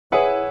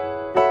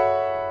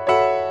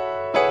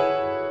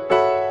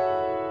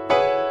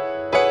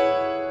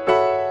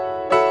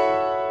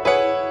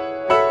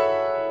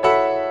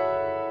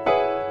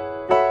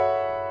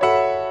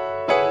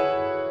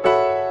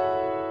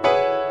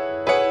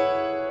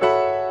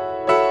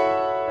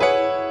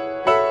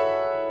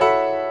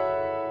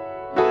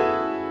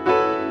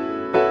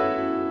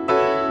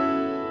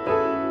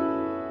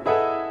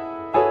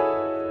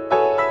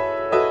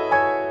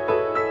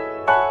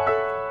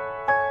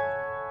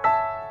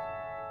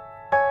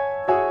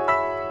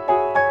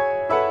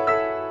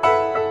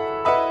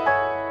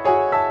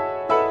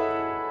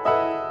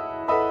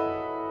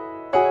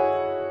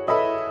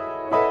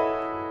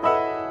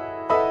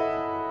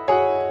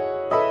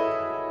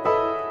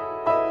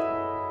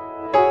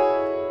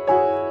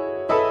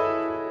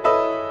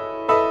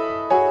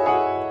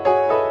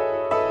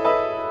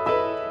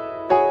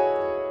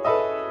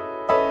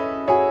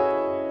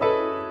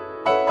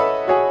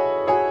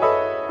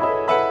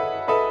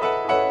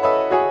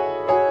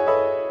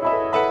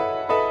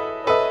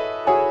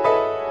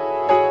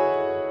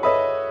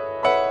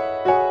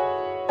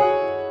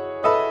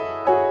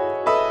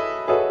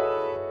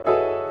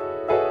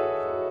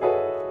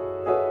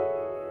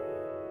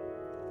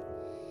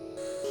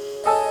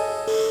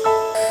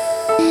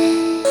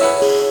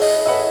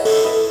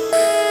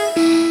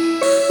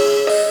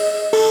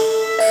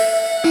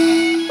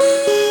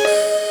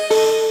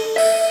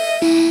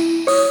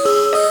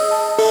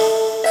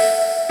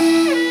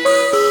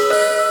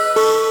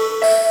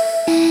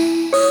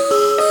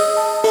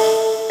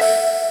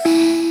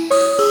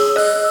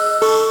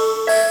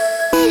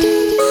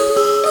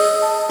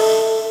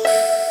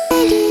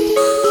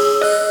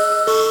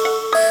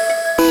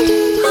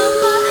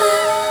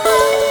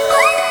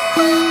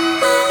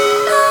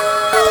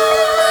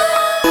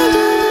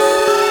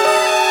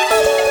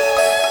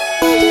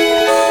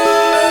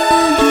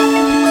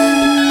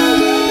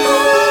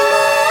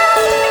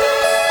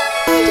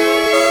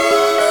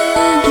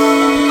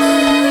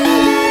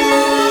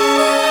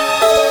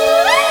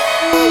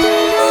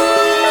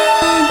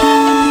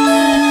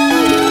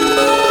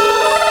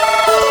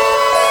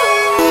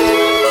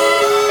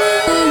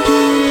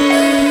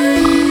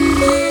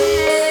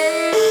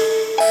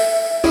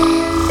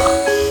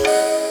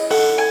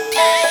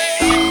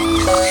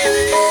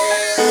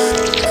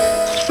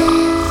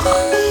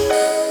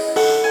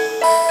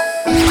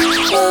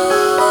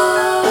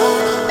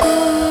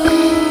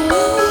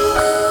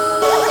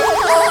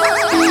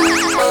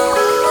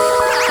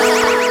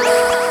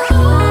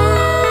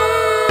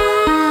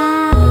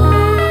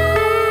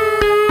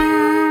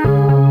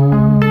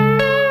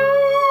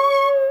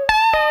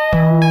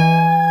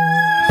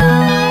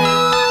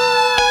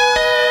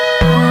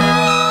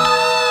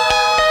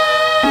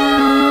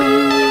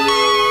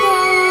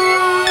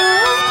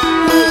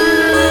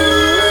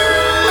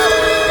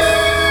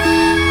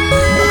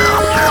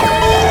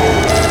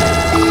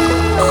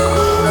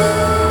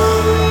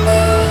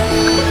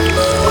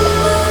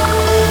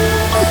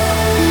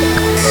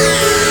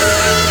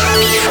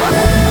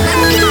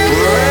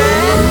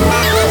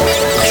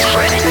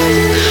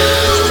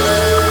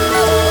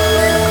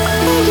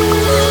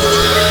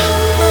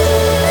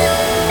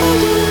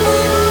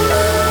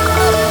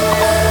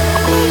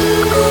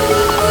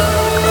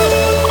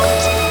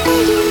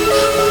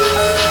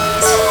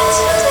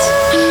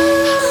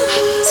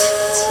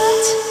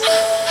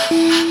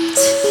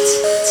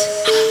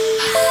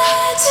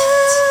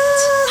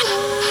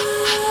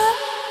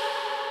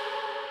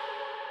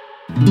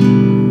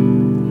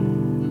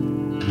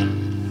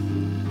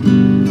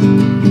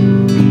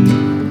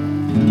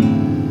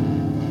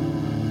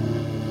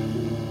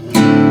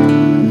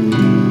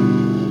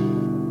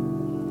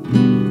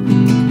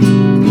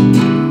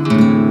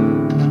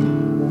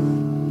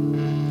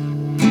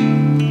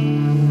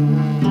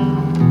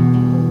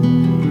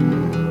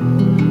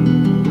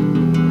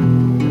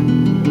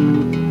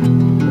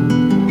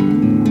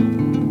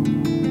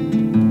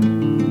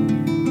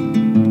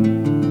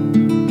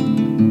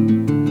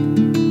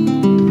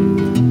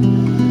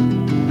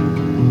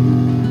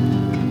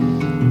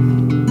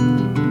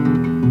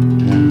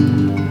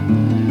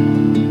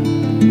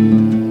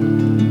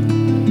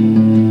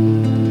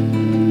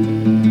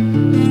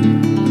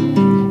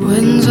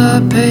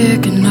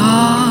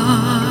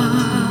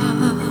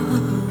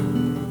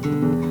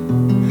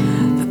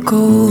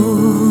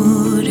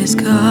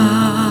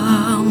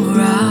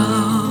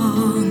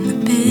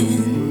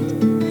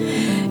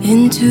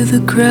into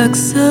the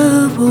cracks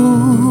of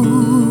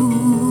old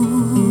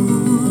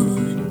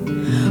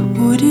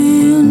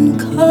wooden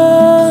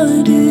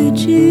cottages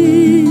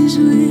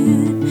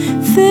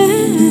within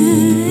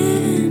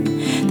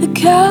the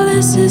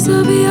calluses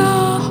of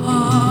your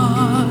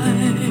heart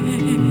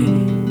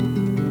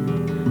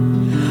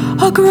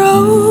are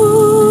growing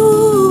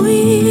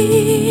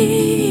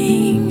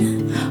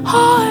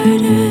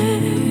harder,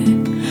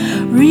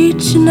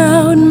 reaching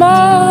out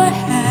my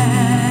hand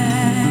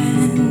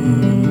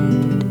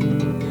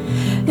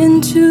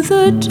into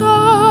the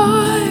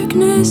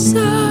darkness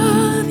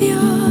of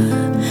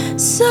your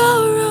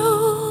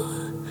sorrow.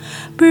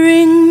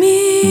 Bring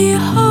me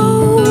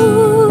home,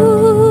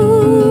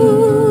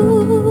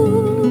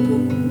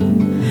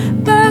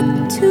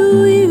 back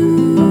to you.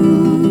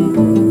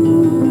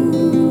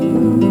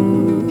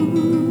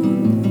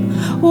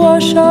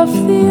 Wash off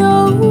the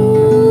old,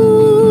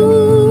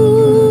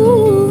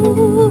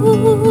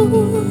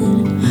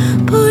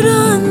 put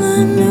on the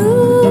new.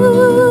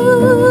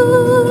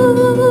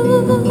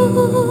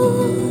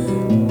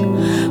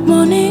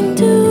 Morning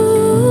dew,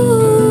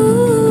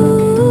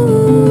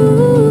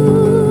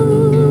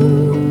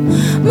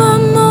 my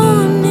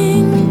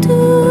morning dew,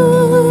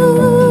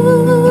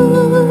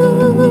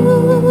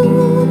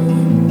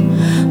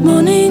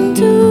 morning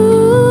dew,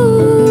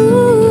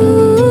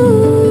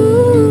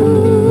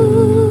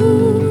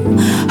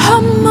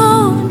 I'm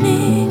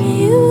morning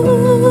you.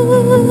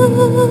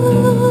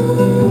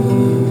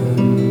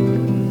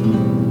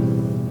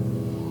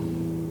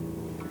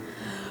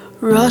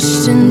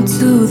 Rushed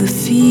into the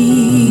field,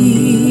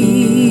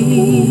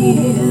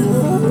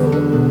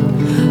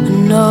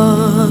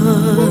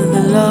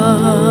 another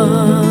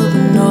love,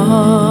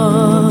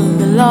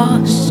 another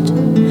lost,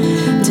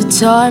 to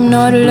time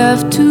not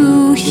left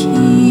to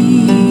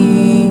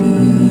heal,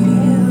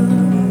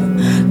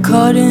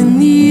 caught in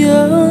the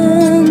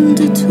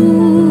undertows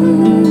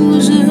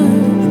of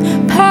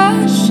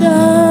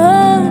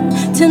passion,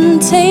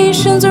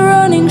 temptations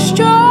running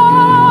strong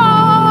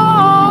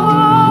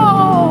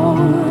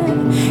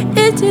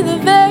into the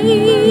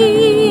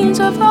veins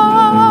of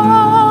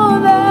all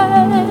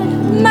that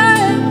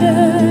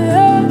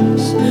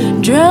matters,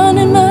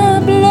 drowning my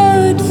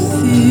blood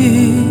thin,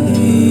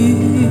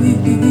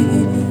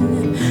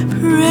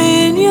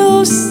 praying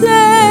you'll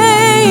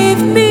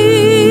save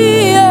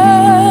me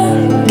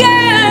again.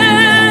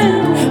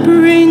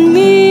 Bring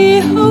me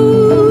home,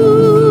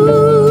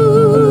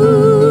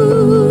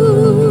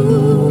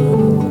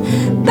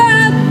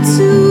 back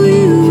to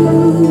you.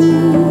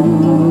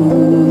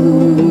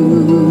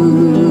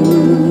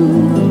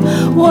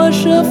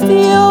 Wash off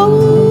the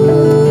old,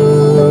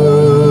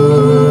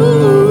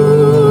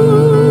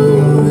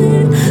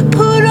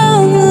 put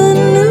on the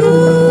new.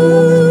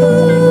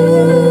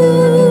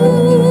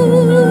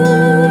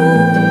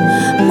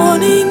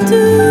 Morning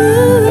dew,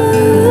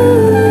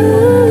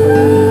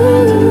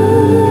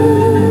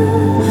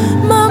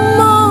 my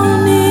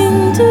morning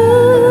dew,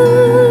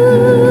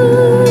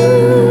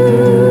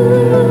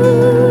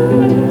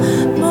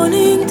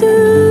 morning dew.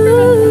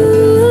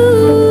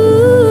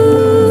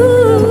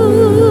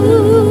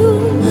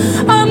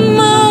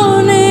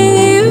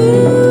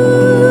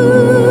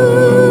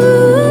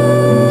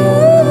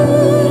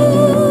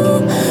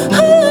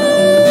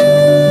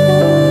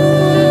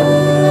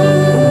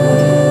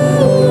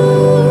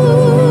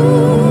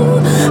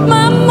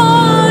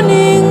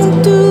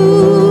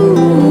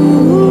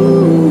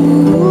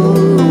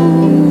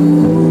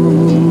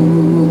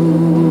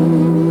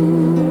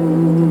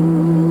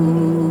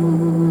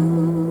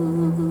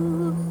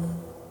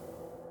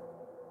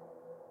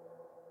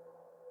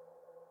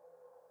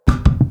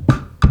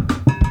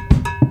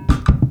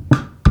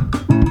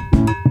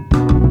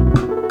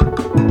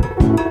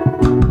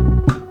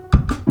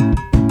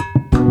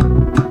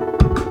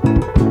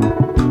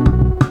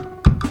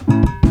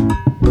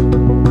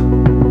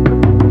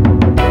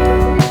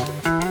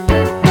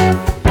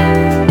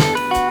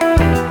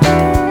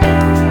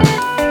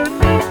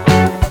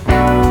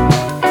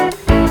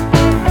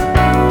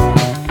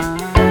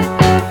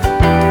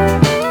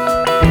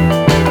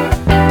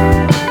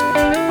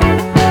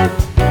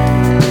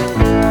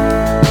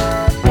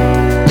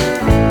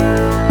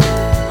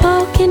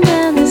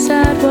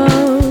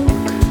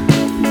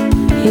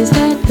 Is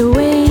that the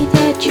way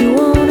that you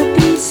wanna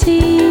be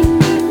seen?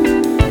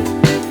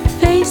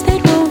 Face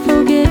that won't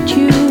forget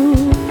you,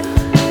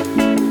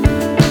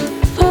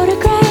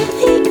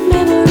 photographic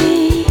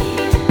memory,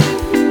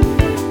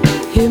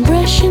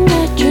 impression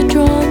that you're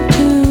drawn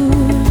to.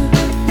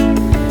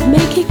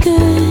 Make it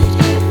good,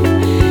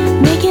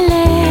 make it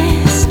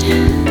last,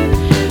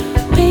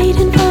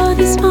 waiting for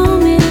this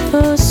moment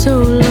for so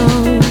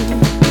long,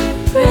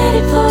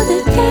 ready for the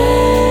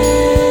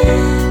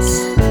dance.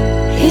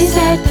 Is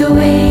that the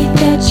way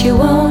that you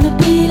want?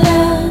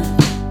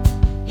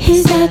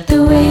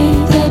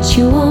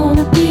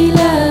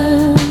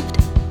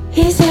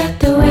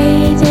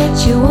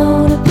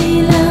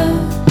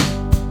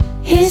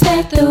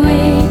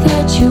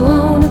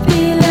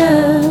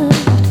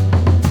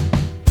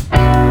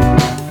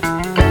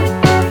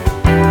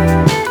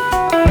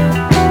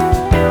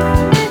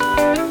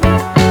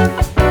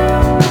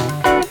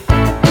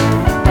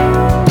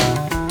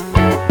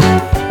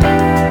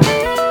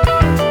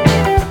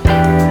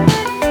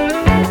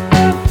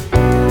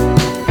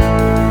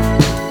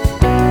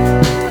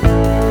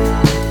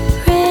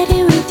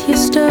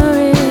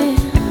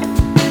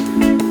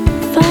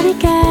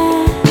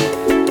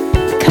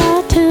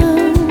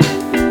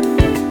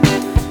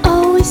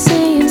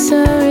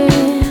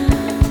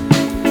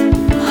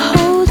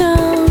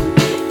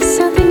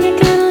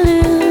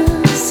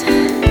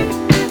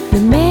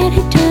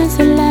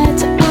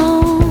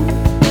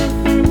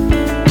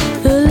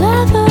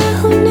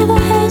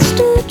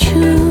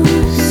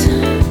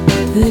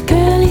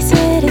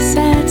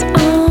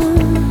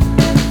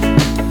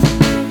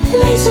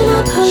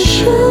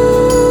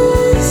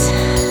 shoes.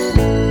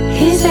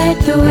 Is that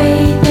the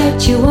way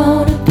that you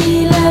wanna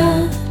be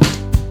loved?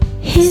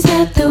 Is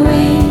that the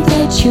way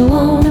that you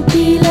wanna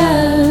be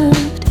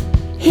loved?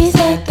 Is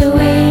that the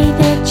way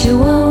that you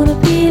wanna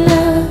be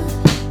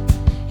loved?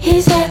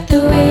 Is that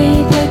the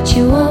way that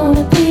you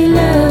wanna be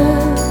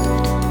loved?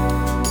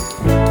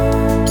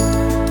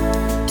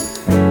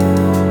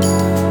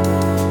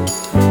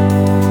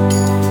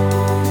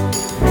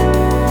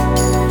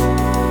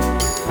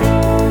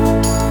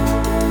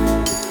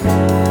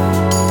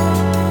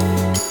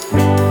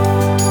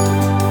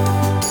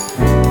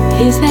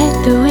 Is that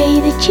the way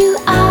that you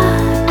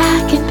are?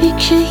 I can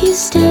picture you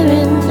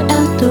staring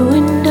out the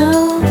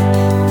window,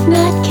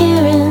 not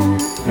caring.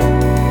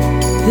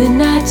 The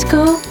nights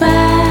go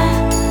by,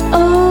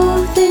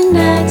 oh, the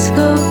nights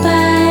go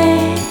by.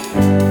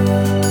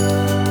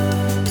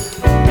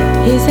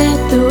 Is that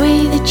the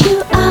way that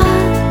you are?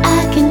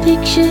 I can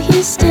picture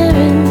you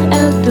staring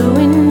out the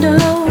window,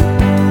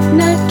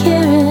 not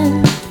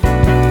caring.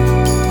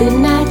 The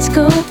nights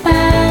go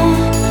by,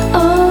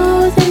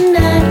 oh, the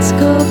nights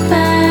go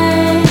by.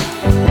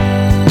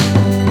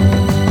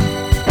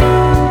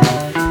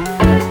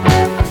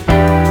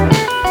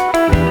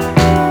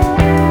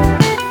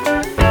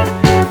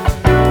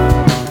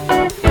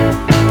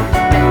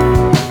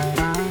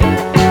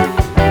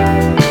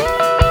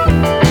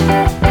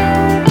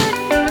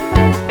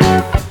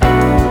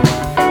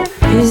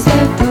 Is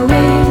that the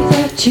way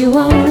that you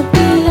wanna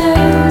be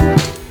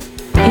loved?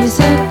 Is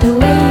that the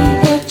way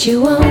that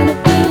you wanna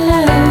be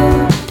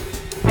loved?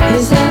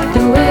 Is that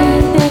the way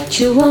that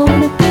you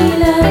wanna be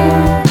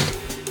loved?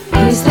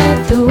 Is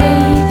that the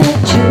way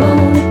that you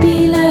wanna be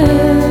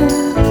loved?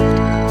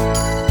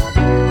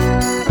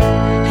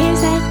 Is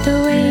that the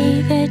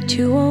way that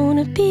you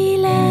wanna be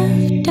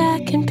loved? I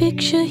can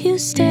picture you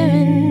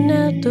staring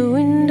out the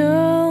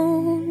window,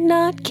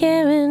 not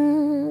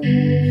caring.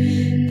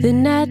 The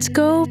nights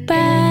go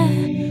by,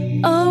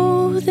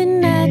 oh, the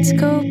nights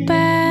go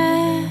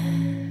by.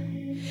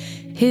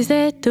 Is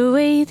that the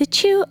way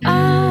that you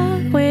are?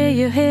 Wear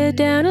your hair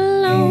down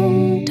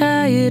alone,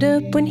 tie it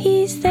up when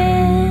he's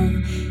there,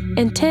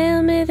 and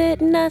tell me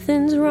that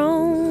nothing's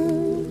wrong.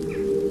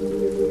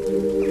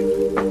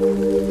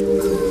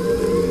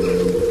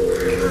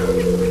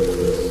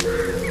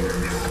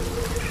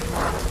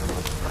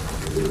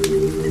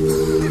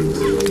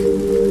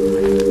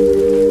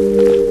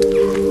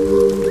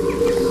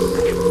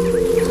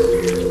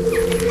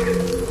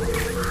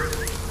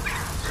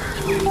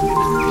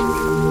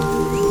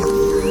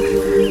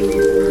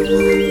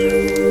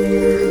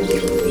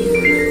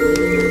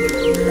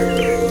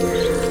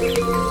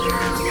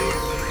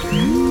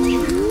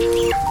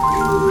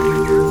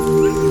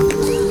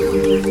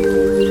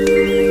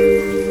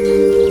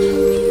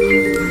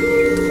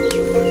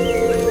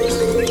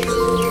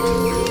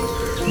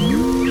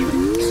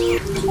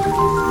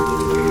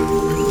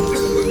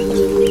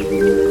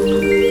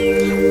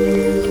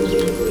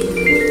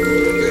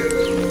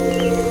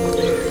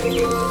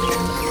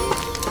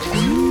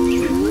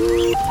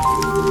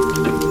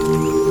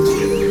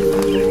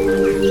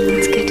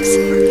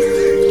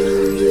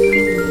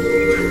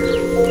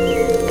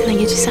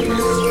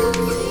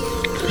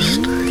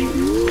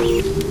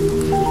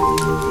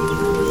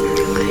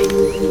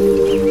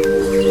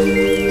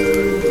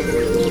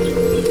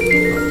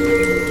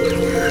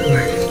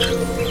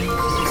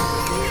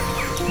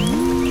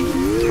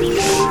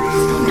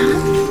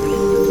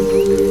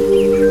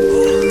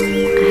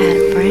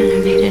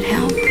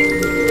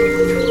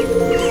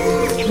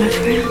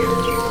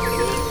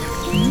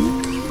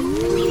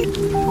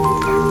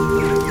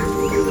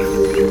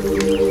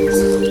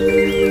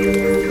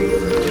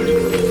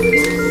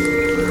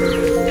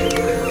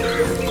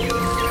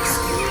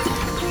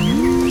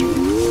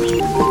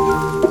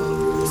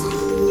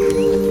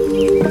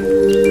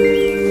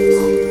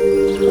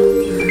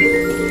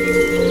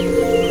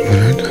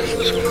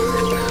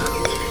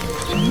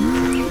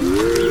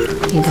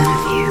 You got a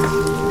few,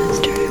 that's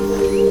true.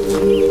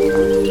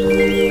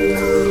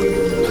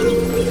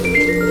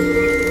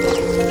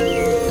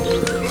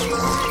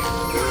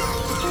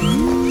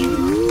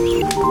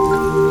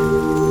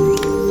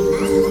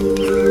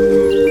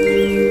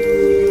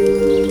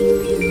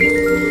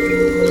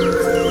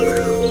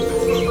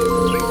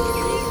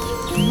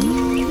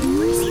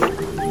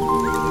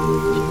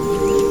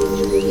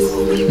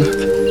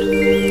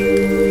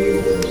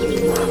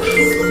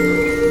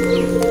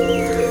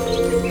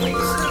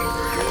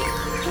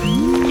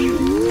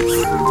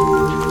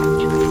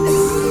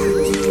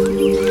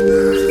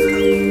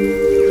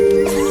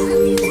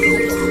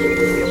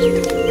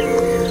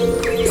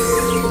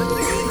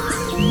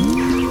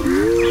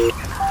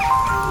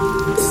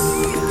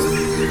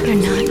 You're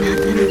not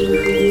nothing.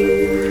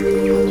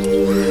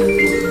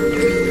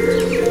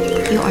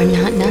 You are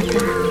not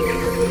nothing.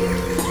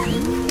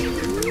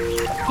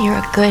 You're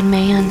a good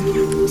man.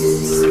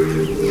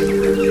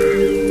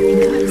 And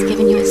God's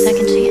given you a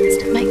second chance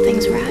to make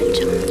things right,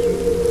 John.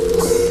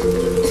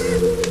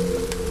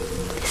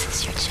 This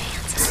is your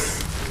chance.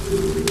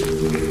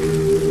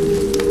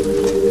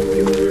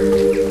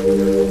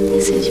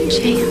 This is your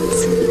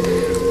chance.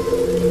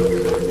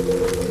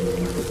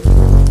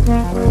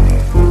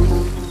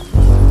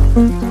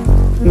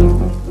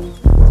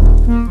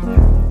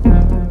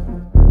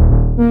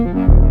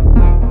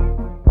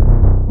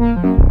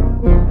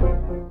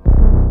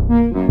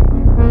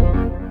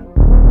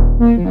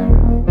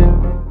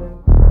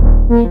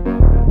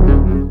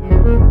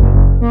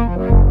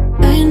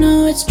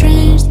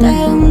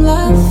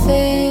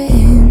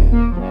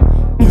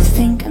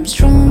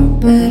 down,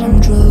 but I'm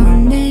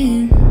drawing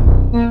in.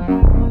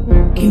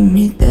 Give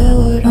me the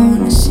word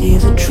on a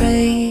silver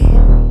tray.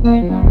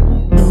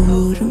 I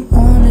wouldn't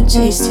wanna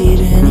taste it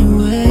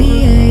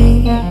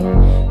anyway.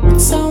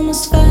 It's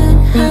almost fun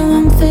how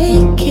I'm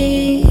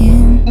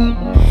faking.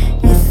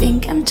 You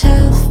think I'm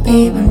tough,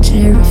 babe, I'm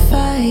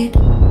terrified.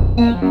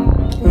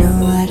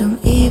 No, I don't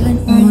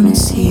even wanna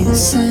see the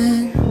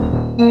sun.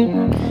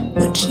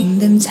 Watching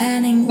them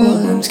tanning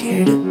while I'm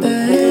scared to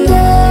burn.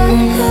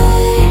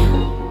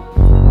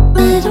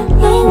 I don't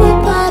know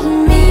what part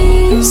of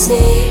me you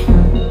see,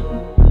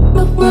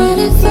 but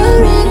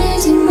whatever it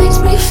is, it makes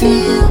me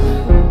feel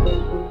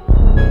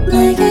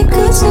like I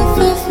could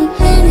survive for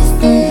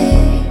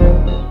anything.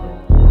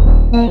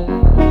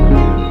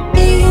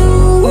 You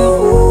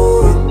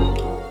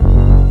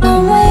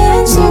are my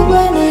answer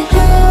when I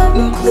have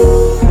no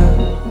clue.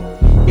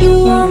 You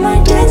are my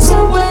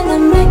dancer when I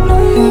make no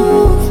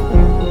move.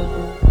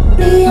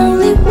 The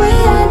only way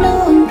I know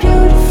I'm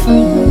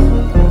beautiful.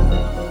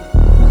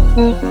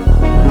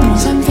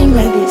 Something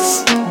like this.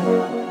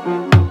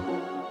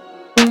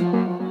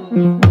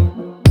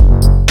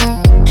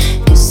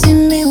 You see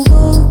me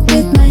walk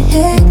with my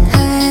head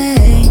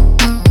high.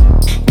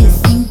 You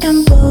think I'm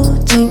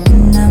bold,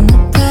 taking on my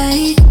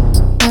pride.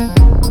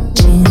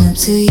 Chin up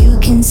so you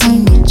can see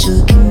me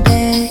joking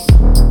back.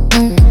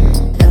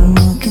 I'm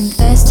walking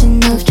fast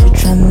enough to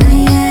dry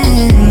my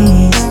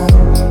eyes.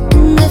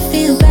 And I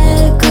feel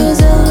bad cause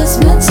I lost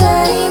my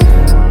time,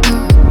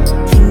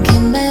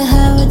 thinking about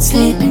how I'd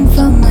sleeping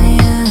from my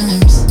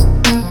arms.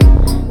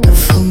 I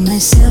fool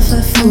myself,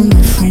 I fool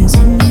my friends,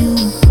 and you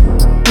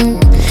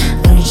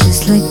are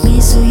just like me,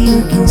 so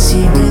you can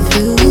see right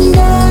through. And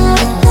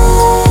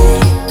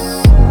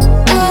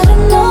I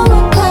don't know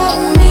what part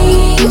of me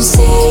you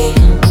see,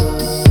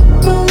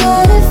 but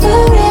whatever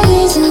it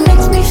is, it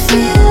makes me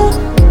feel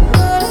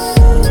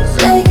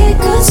like I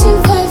could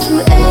survive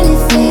through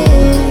anything.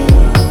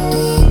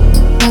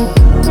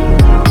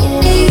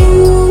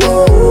 You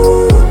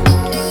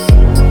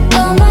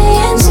are my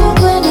answer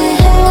when I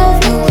have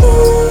no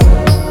clue.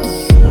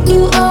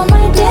 You are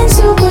my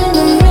dancer when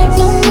I make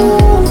no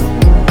move.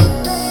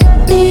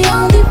 The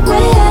only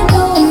way I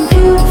know I'm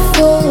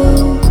beautiful.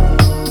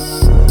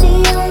 The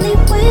only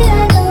way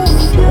I know I'm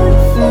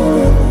beautiful.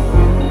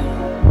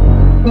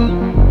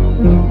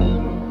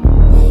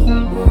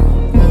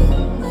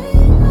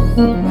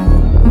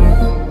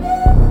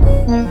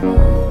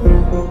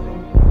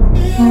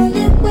 The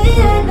only way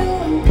I know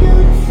I'm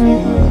beautiful.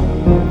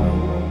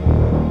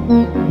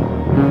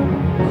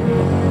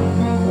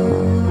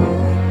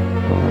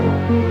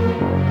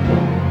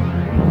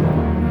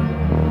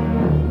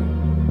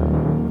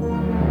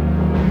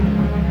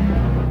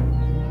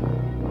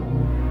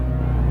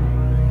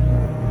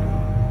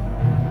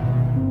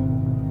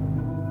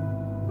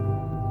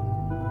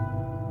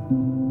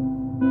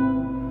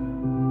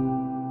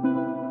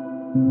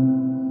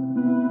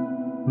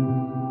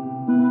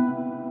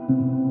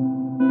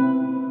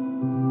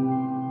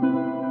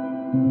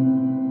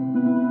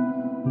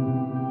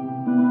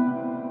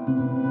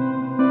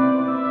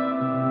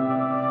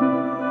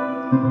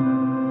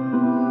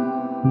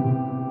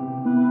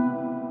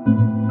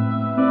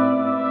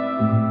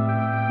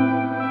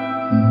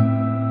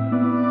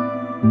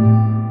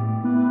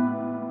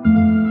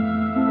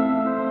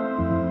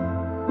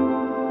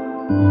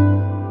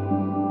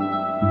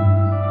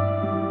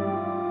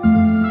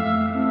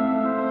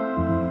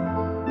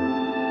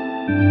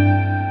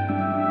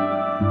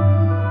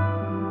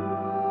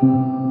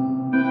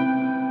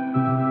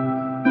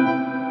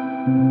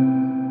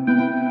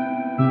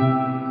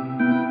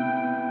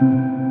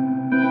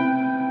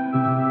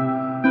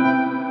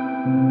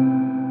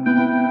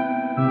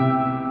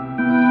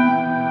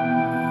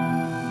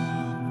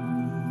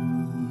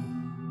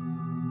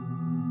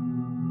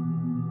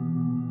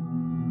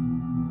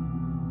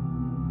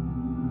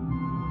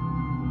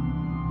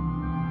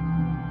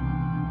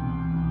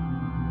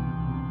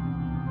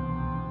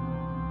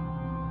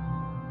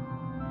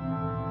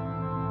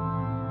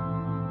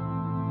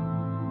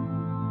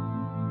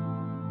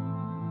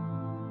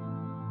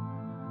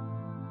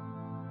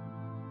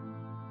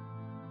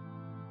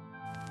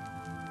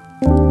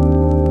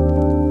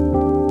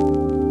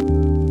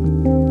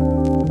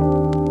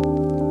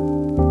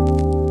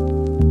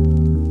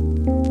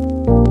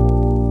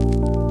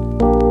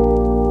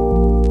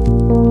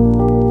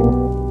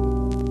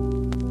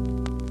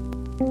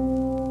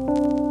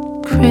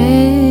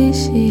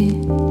 Crazy,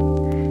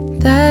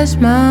 that's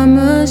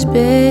mama's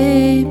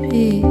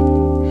baby.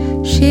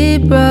 She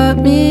brought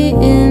me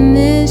in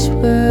this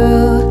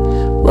world,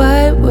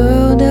 white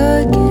world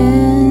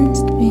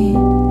against me.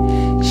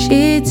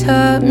 She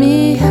taught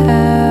me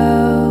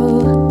how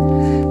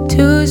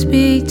to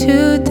speak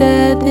to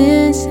death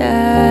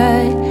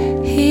inside.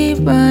 He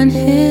run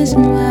his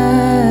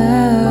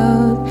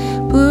mouth,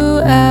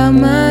 blew out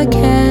my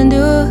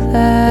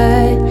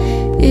candlelight.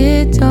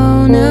 It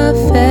don't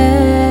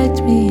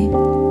affect me,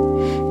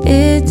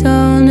 it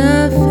don't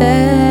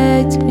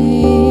affect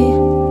me.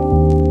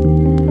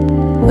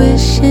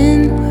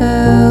 Wishing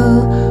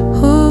well,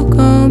 who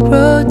gon'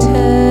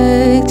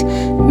 protect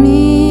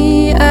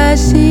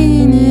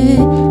seen it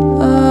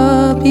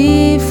all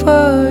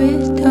before.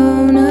 It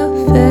don't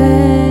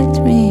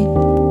affect me.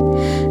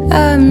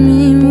 I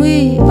mean,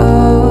 we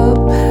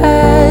all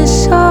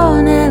pass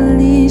on, at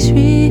least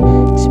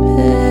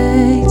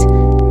respect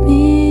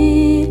me.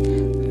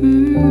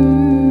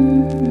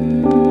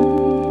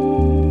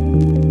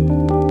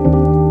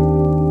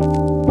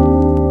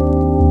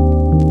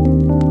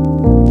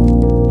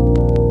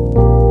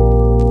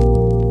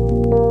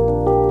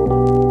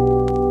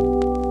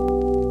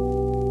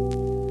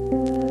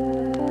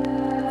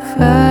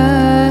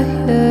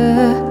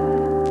 Fire,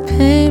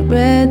 paint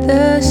red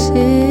the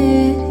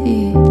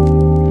city.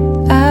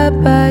 I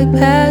bike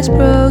past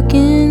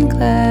broken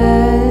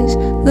glass,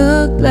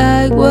 look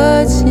like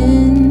what's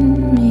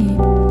in me.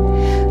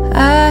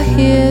 I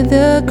hear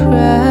the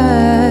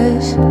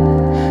cries,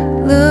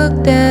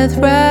 look death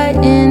right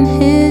in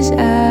his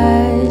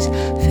eyes,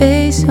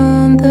 face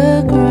on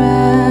the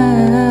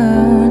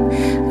ground.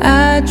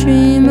 I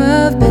dream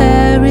of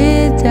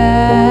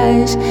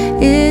paradise,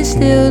 it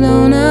still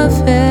don't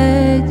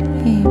affect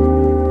me.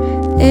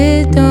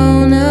 It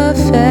don't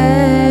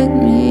affect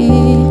me.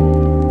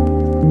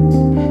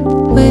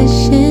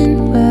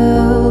 Wishing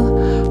well,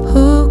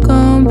 who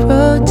gon'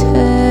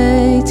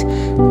 protect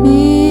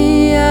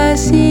me? I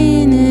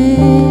seen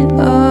it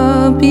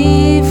all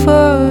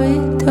before.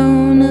 It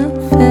don't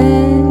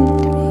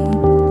affect me.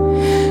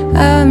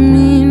 I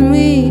mean,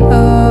 we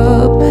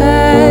all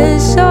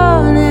pass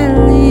on,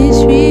 at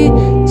least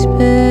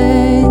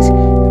respect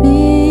me.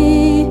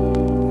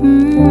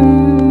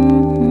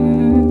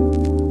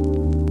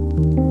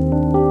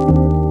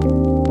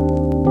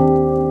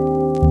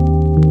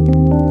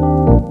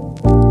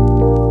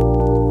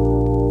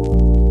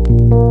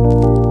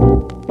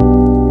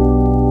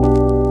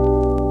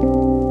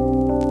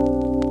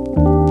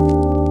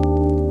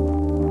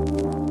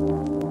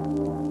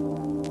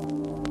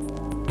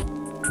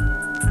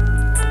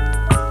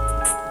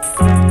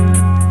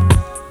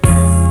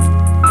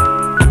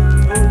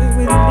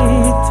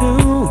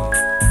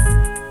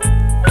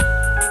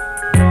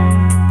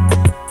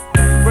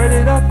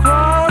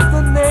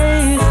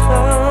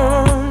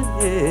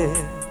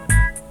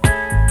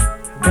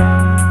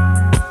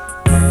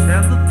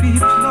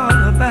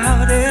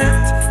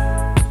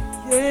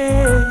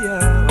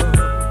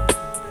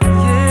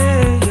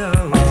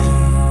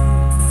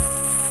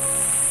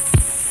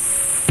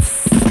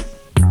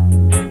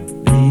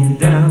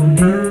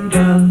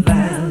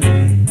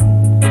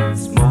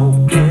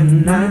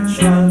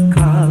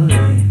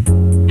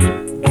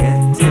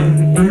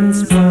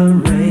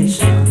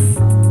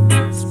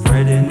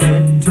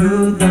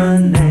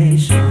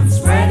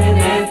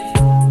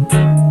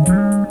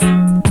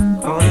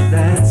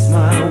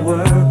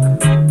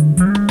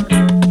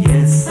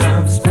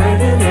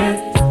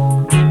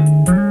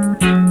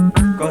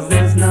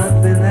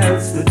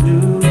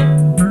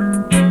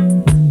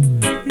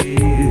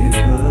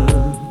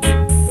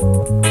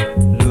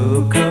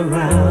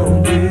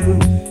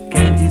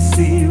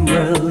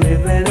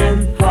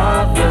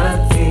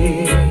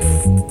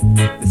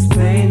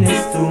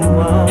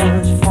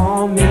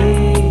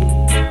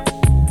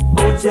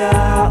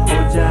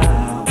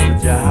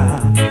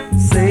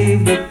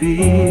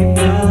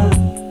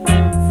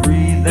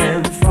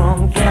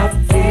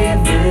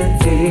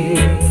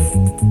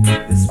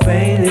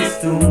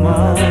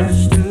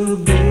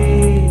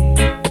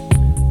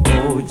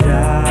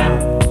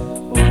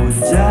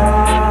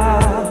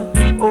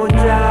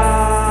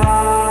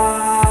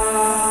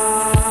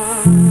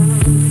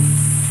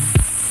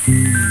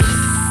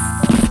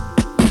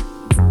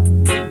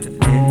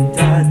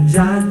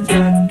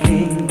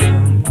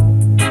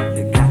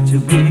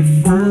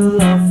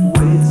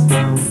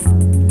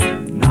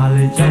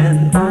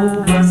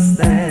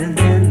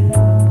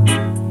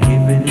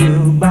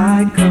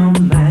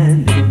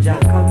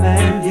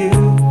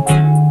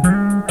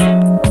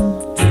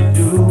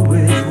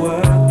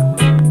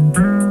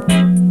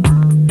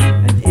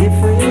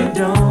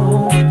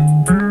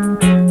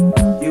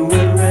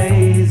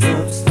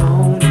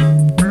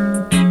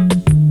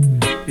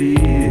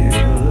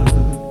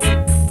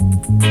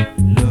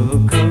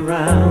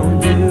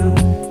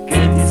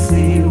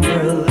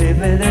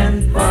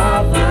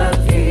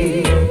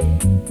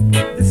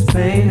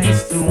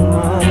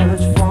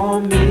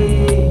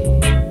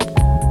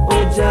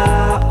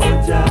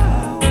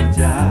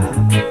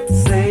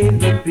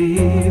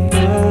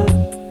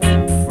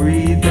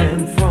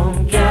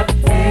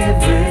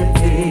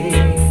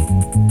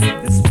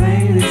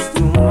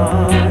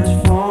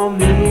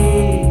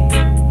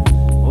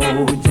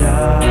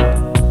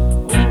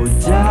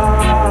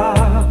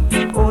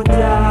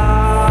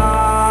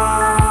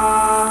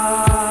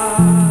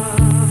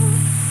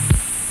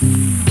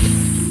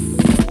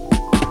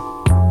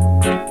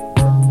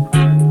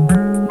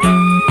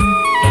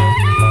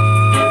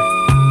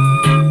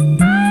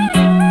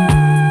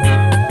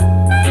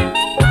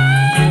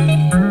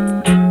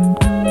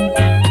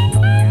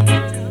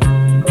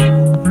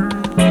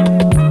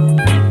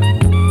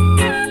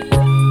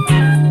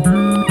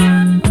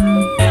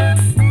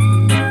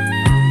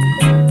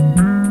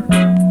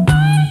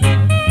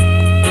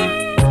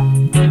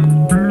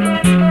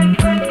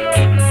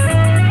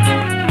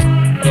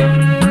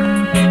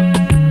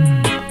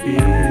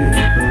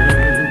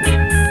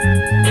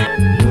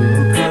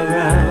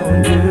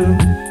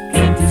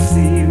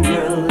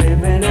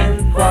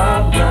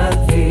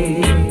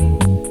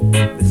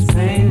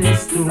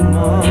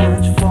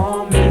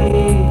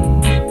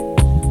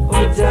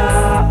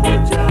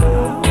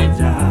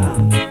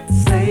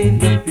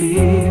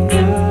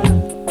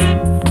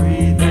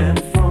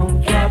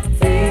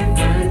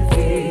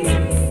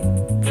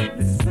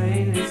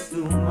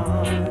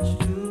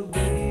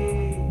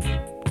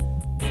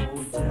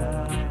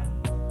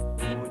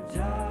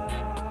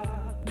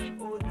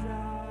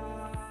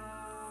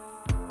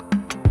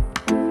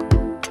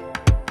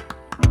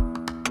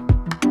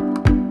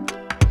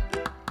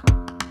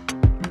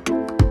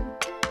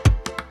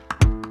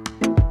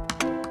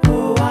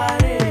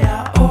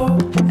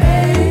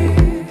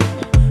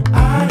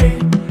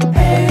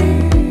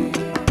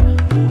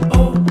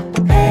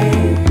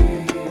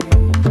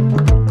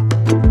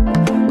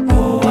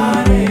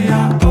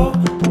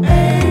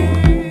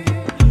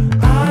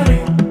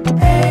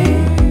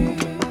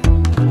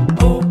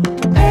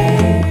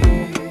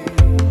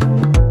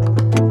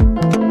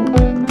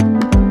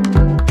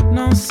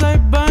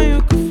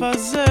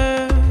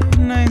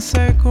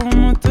 sei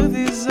como te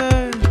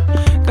dizer.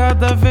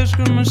 Cada vez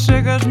que me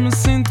chegas me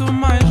sinto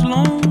mais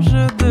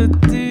longe de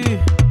ti.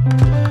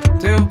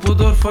 Teu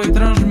pudor foi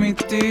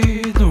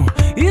transmitido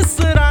e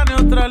será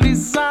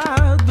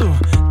neutralizado.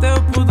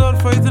 Teu pudor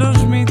foi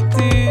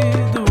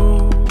transmitido.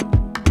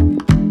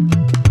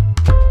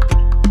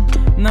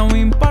 Não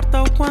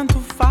importa o quanto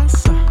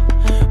faça,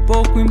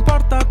 pouco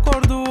importa a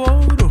cor do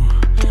ouro.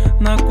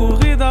 Na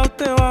corrida ao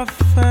teu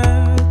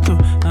afeto,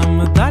 a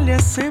medalha é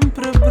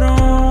sempre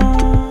bronze.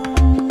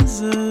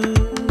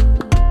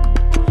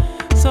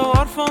 Sou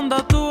órfão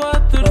da tua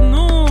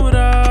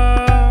ternura.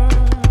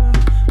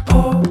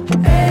 Oh,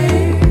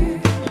 ei,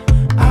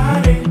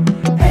 are,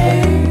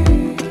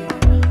 ei.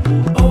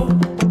 Oh,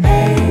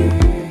 ei.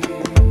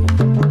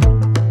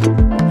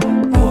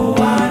 Oh,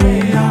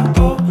 areia,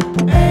 oh,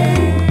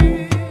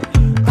 ei.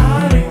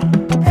 Are,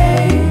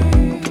 ei.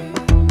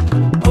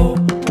 Oh,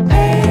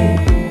 ei.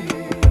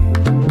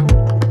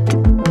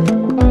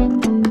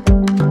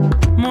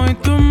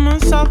 Muito me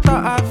salta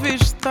à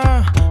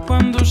vista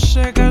quando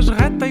chegas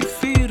reta e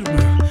firme.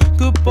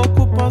 Que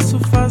pouco posso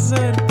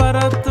fazer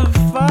para te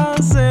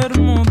fazer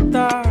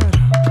mudar.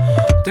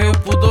 Teu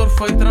pudor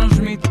foi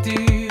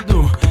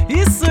transmitido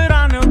e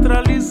será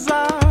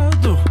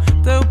neutralizado.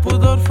 Teu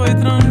pudor foi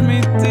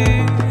transmitido.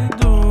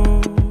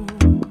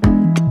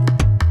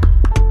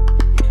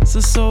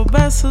 Se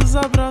soubesses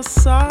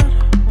abraçar,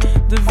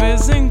 de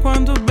vez em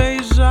quando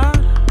beijar,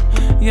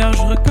 e aos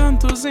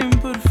recantos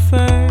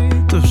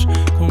imperfeitos,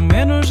 com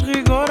menos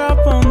rigor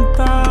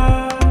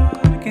apontar,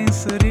 quem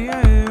seria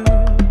eu?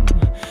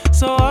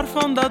 Sou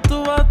órfão da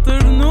tua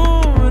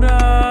ternura.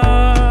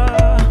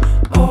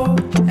 Oh,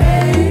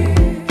 ei,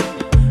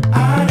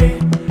 are,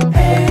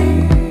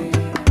 ei.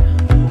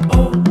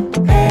 Oh,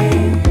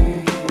 ei.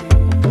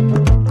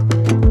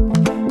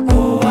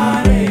 Oh,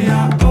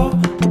 areia, oh,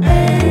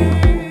 ei.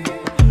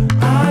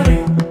 Are,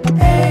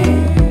 ei.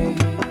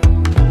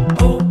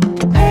 Oh,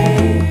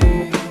 ei.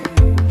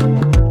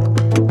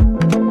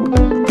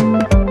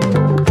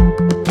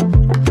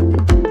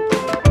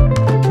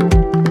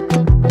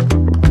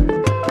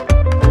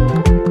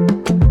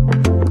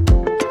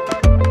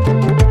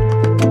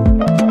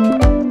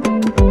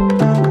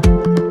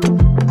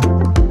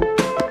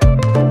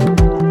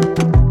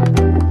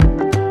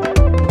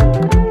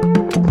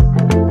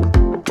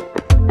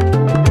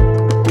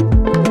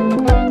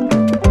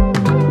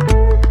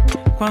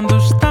 Quando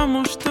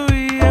estamos tu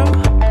e eu,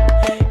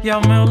 e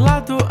ao meu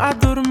lado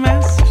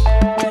adormeces,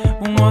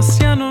 um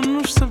oceano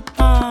nos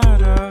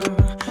separa,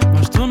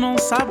 mas tu não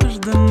sabes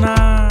de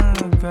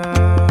nada.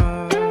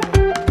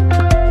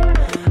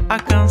 A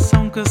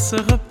canção que se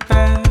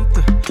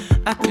repete,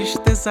 a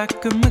tristeza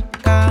que me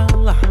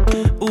cala.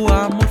 O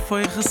amor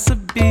foi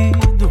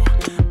recebido,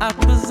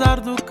 apesar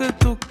do que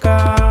tu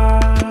calas.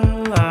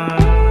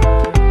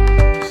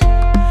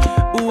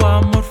 O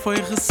amor foi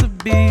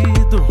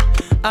recebido,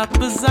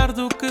 apesar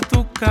do que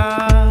tu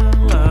calas.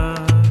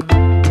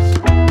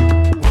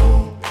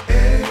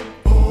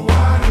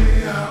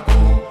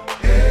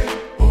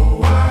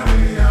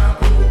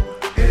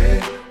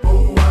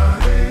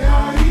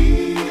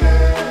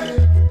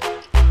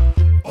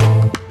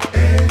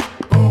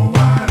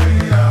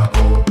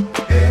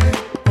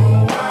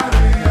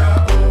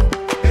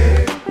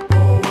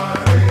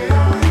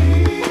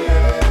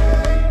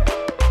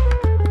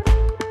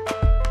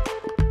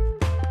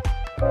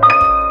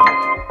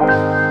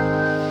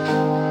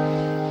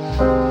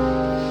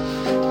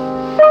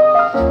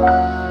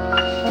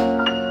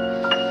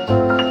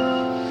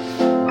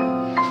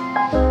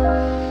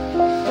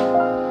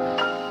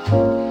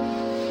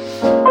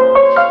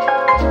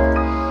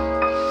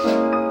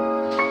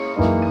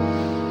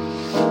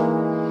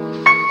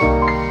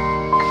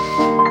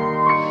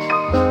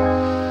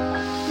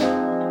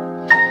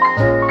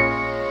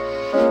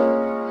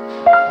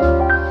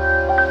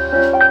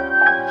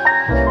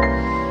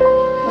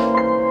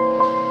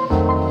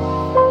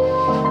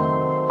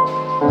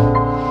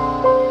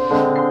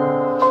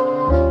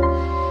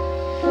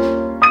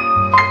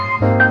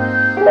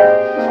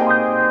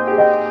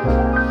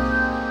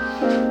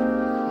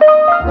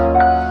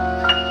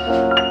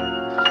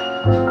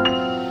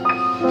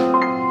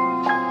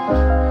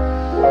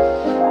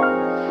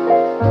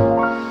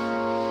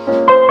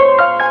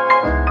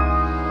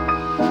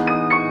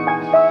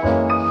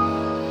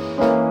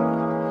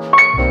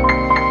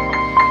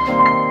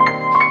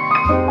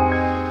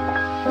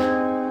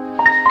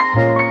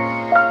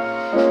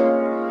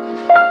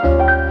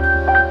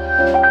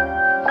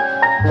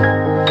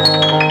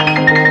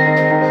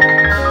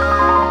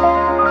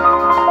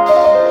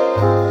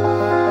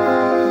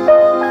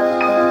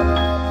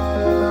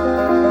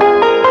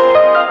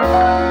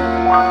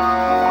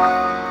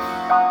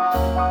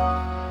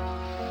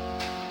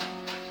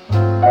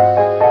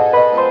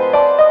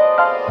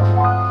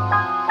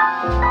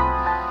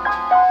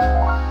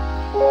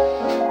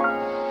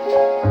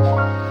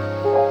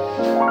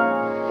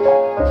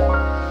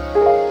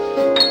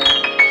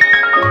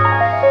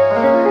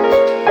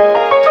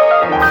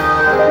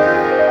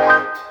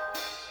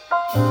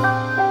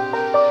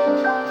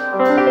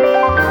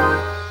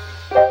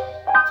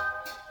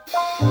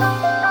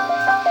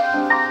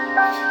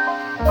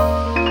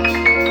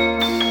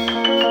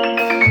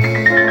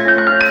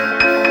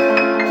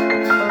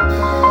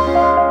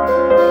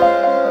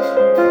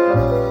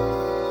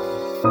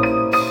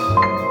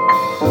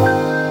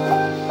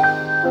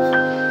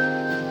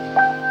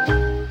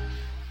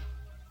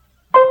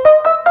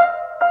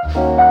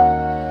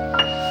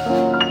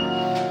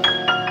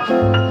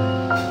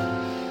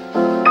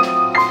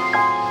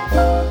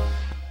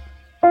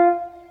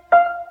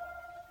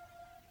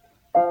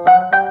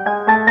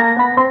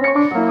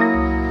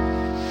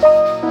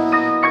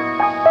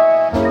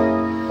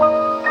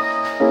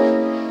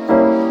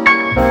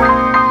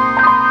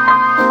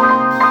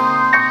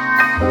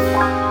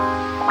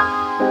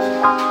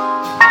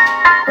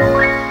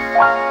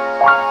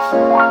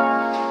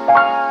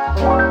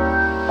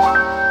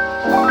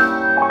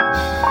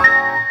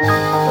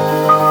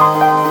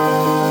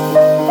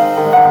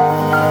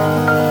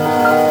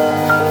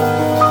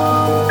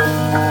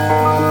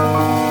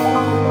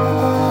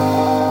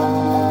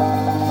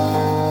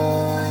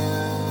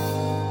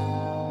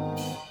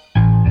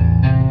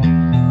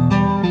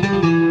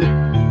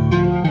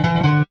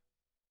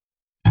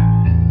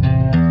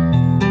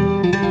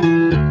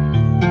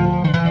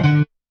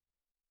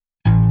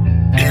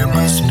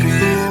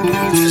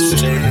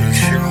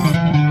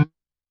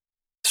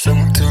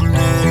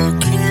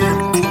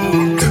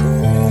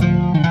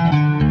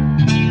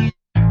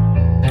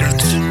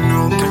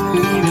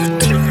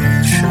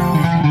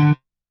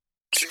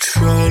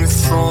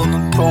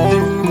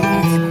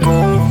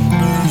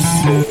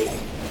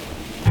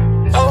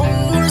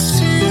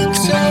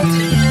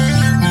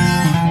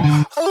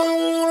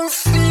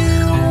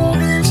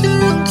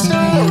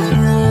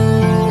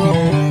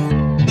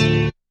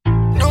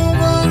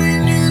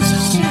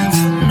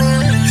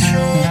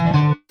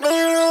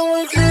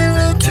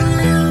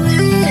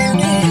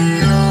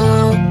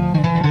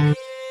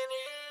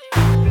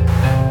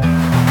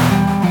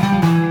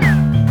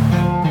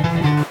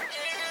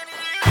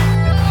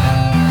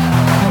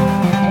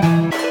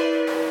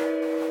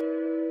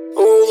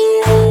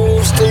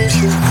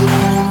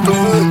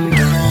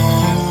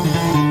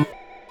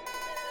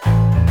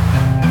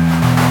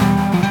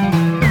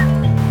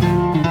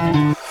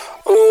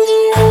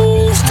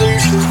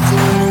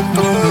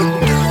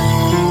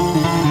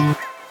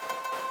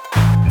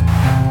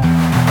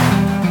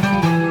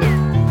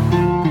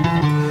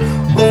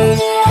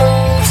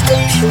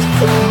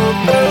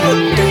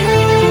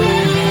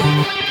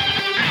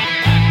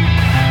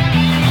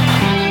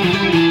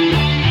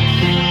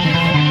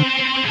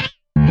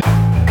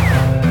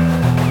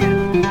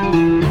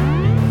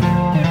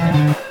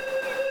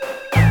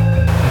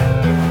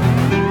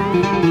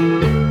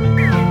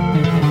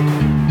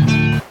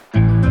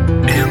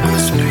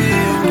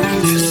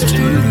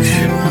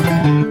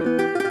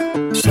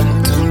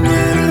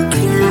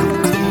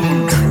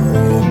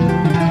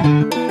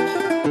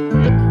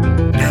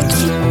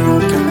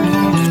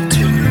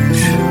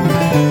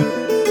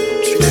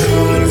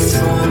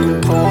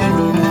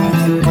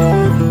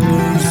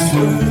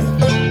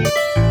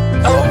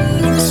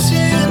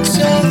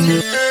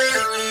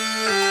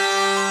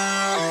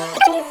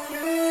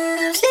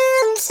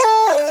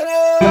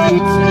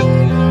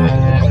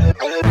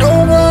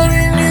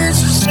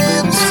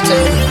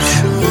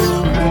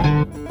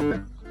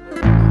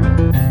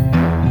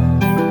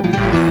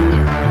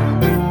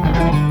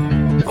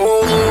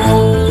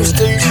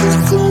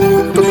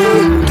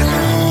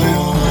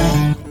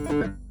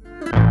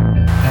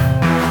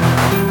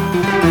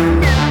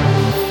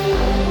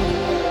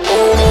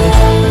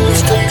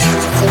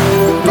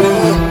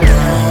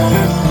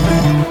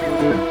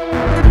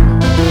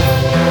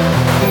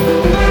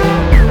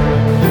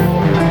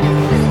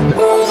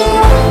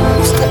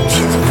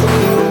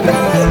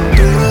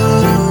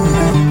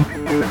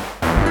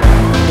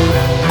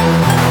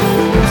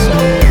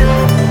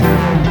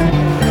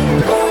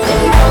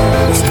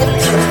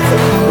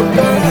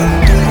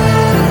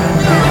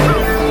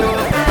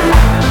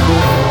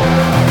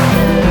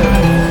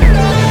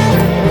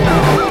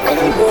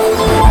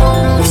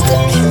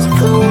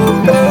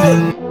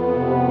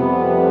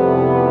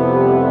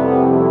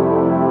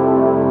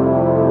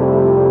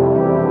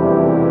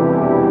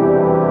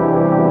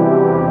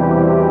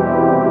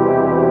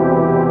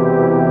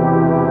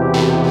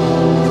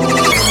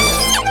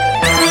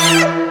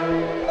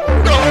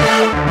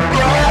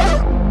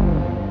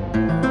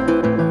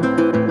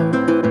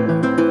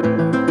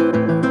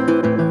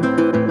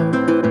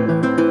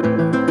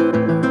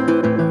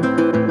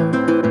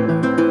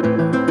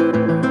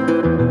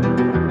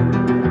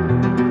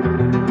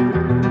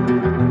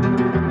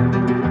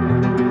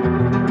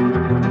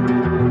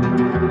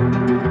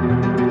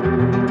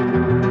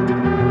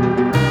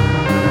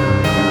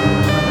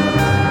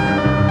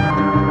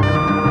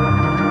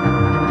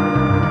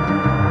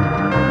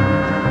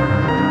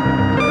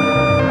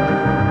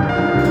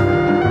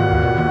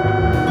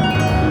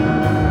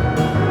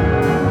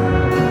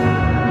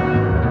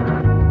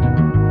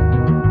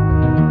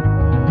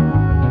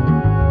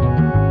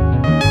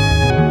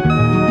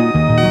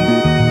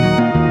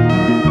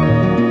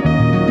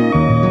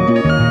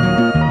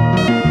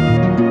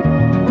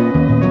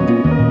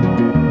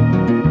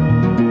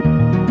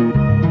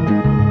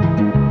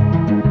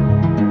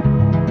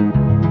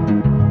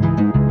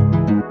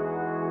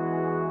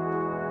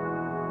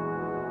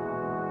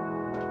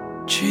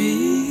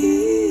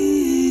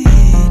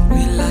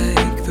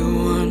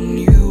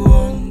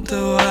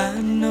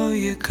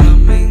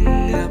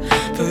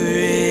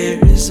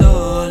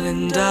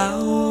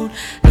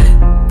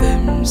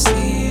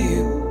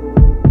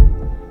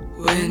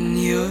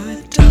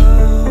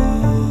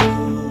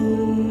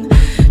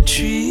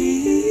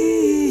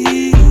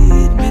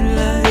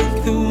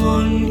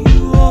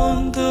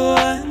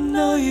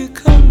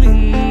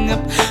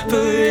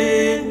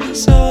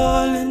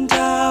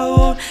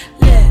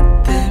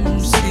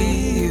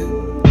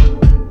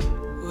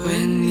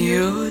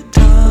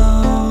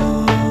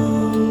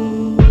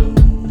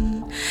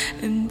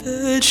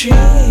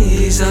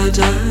 are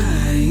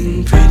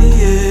dying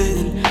prettier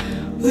than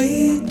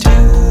we do.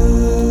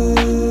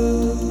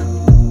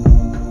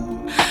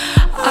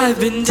 I've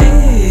been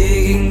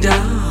digging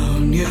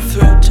down your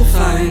throat to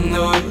find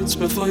the words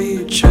before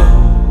you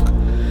choke,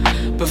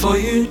 before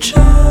you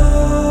choke,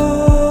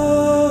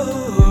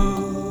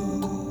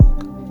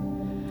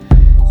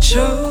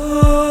 choke.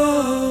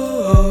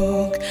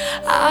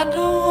 I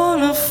don't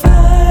wanna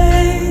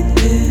fight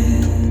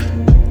it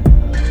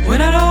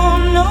when I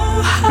don't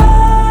know how.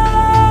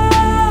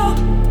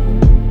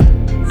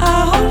 I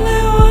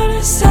only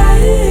wanna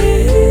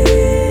save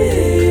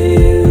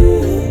you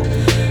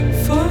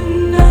for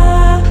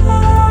now.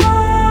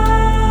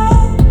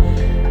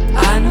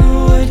 I know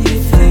what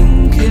you're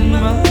thinking,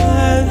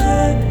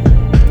 mother.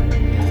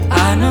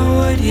 I know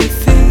what you're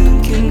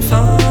thinking,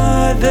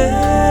 father.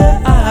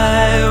 I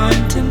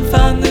went and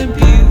found the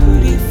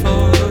beauty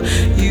for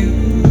you.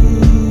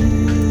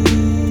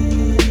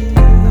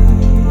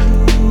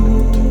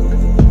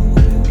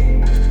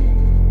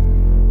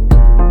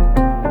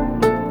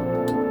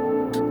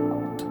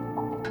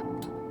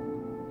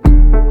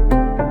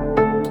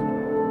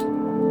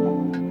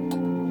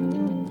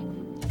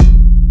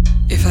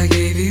 If I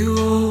gave you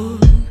all,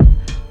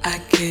 I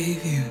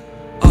gave you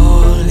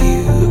all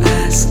you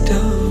asked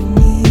of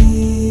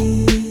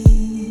me.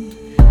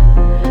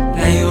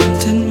 Now you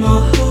wanted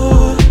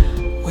more.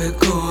 We're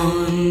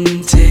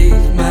gonna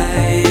take my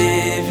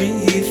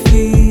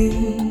everything.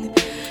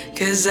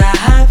 'Cause I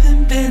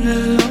haven't been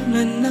alone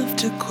enough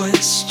to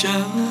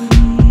question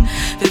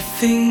the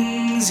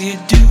things you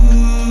do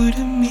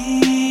to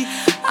me.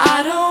 I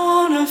don't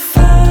wanna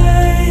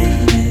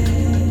fight it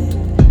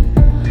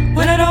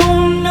when I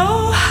don't know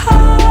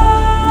how.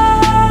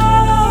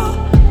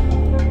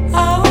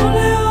 I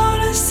only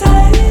wanna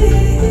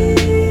save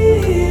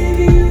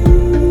you.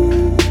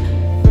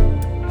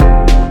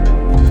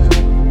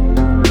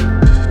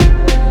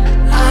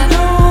 I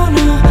don't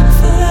wanna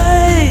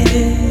fight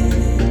it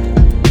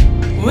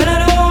when I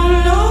don't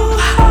know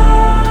how.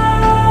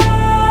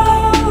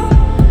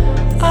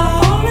 I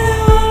only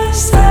wanna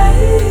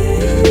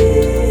save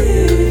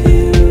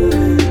you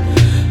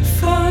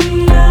for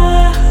now.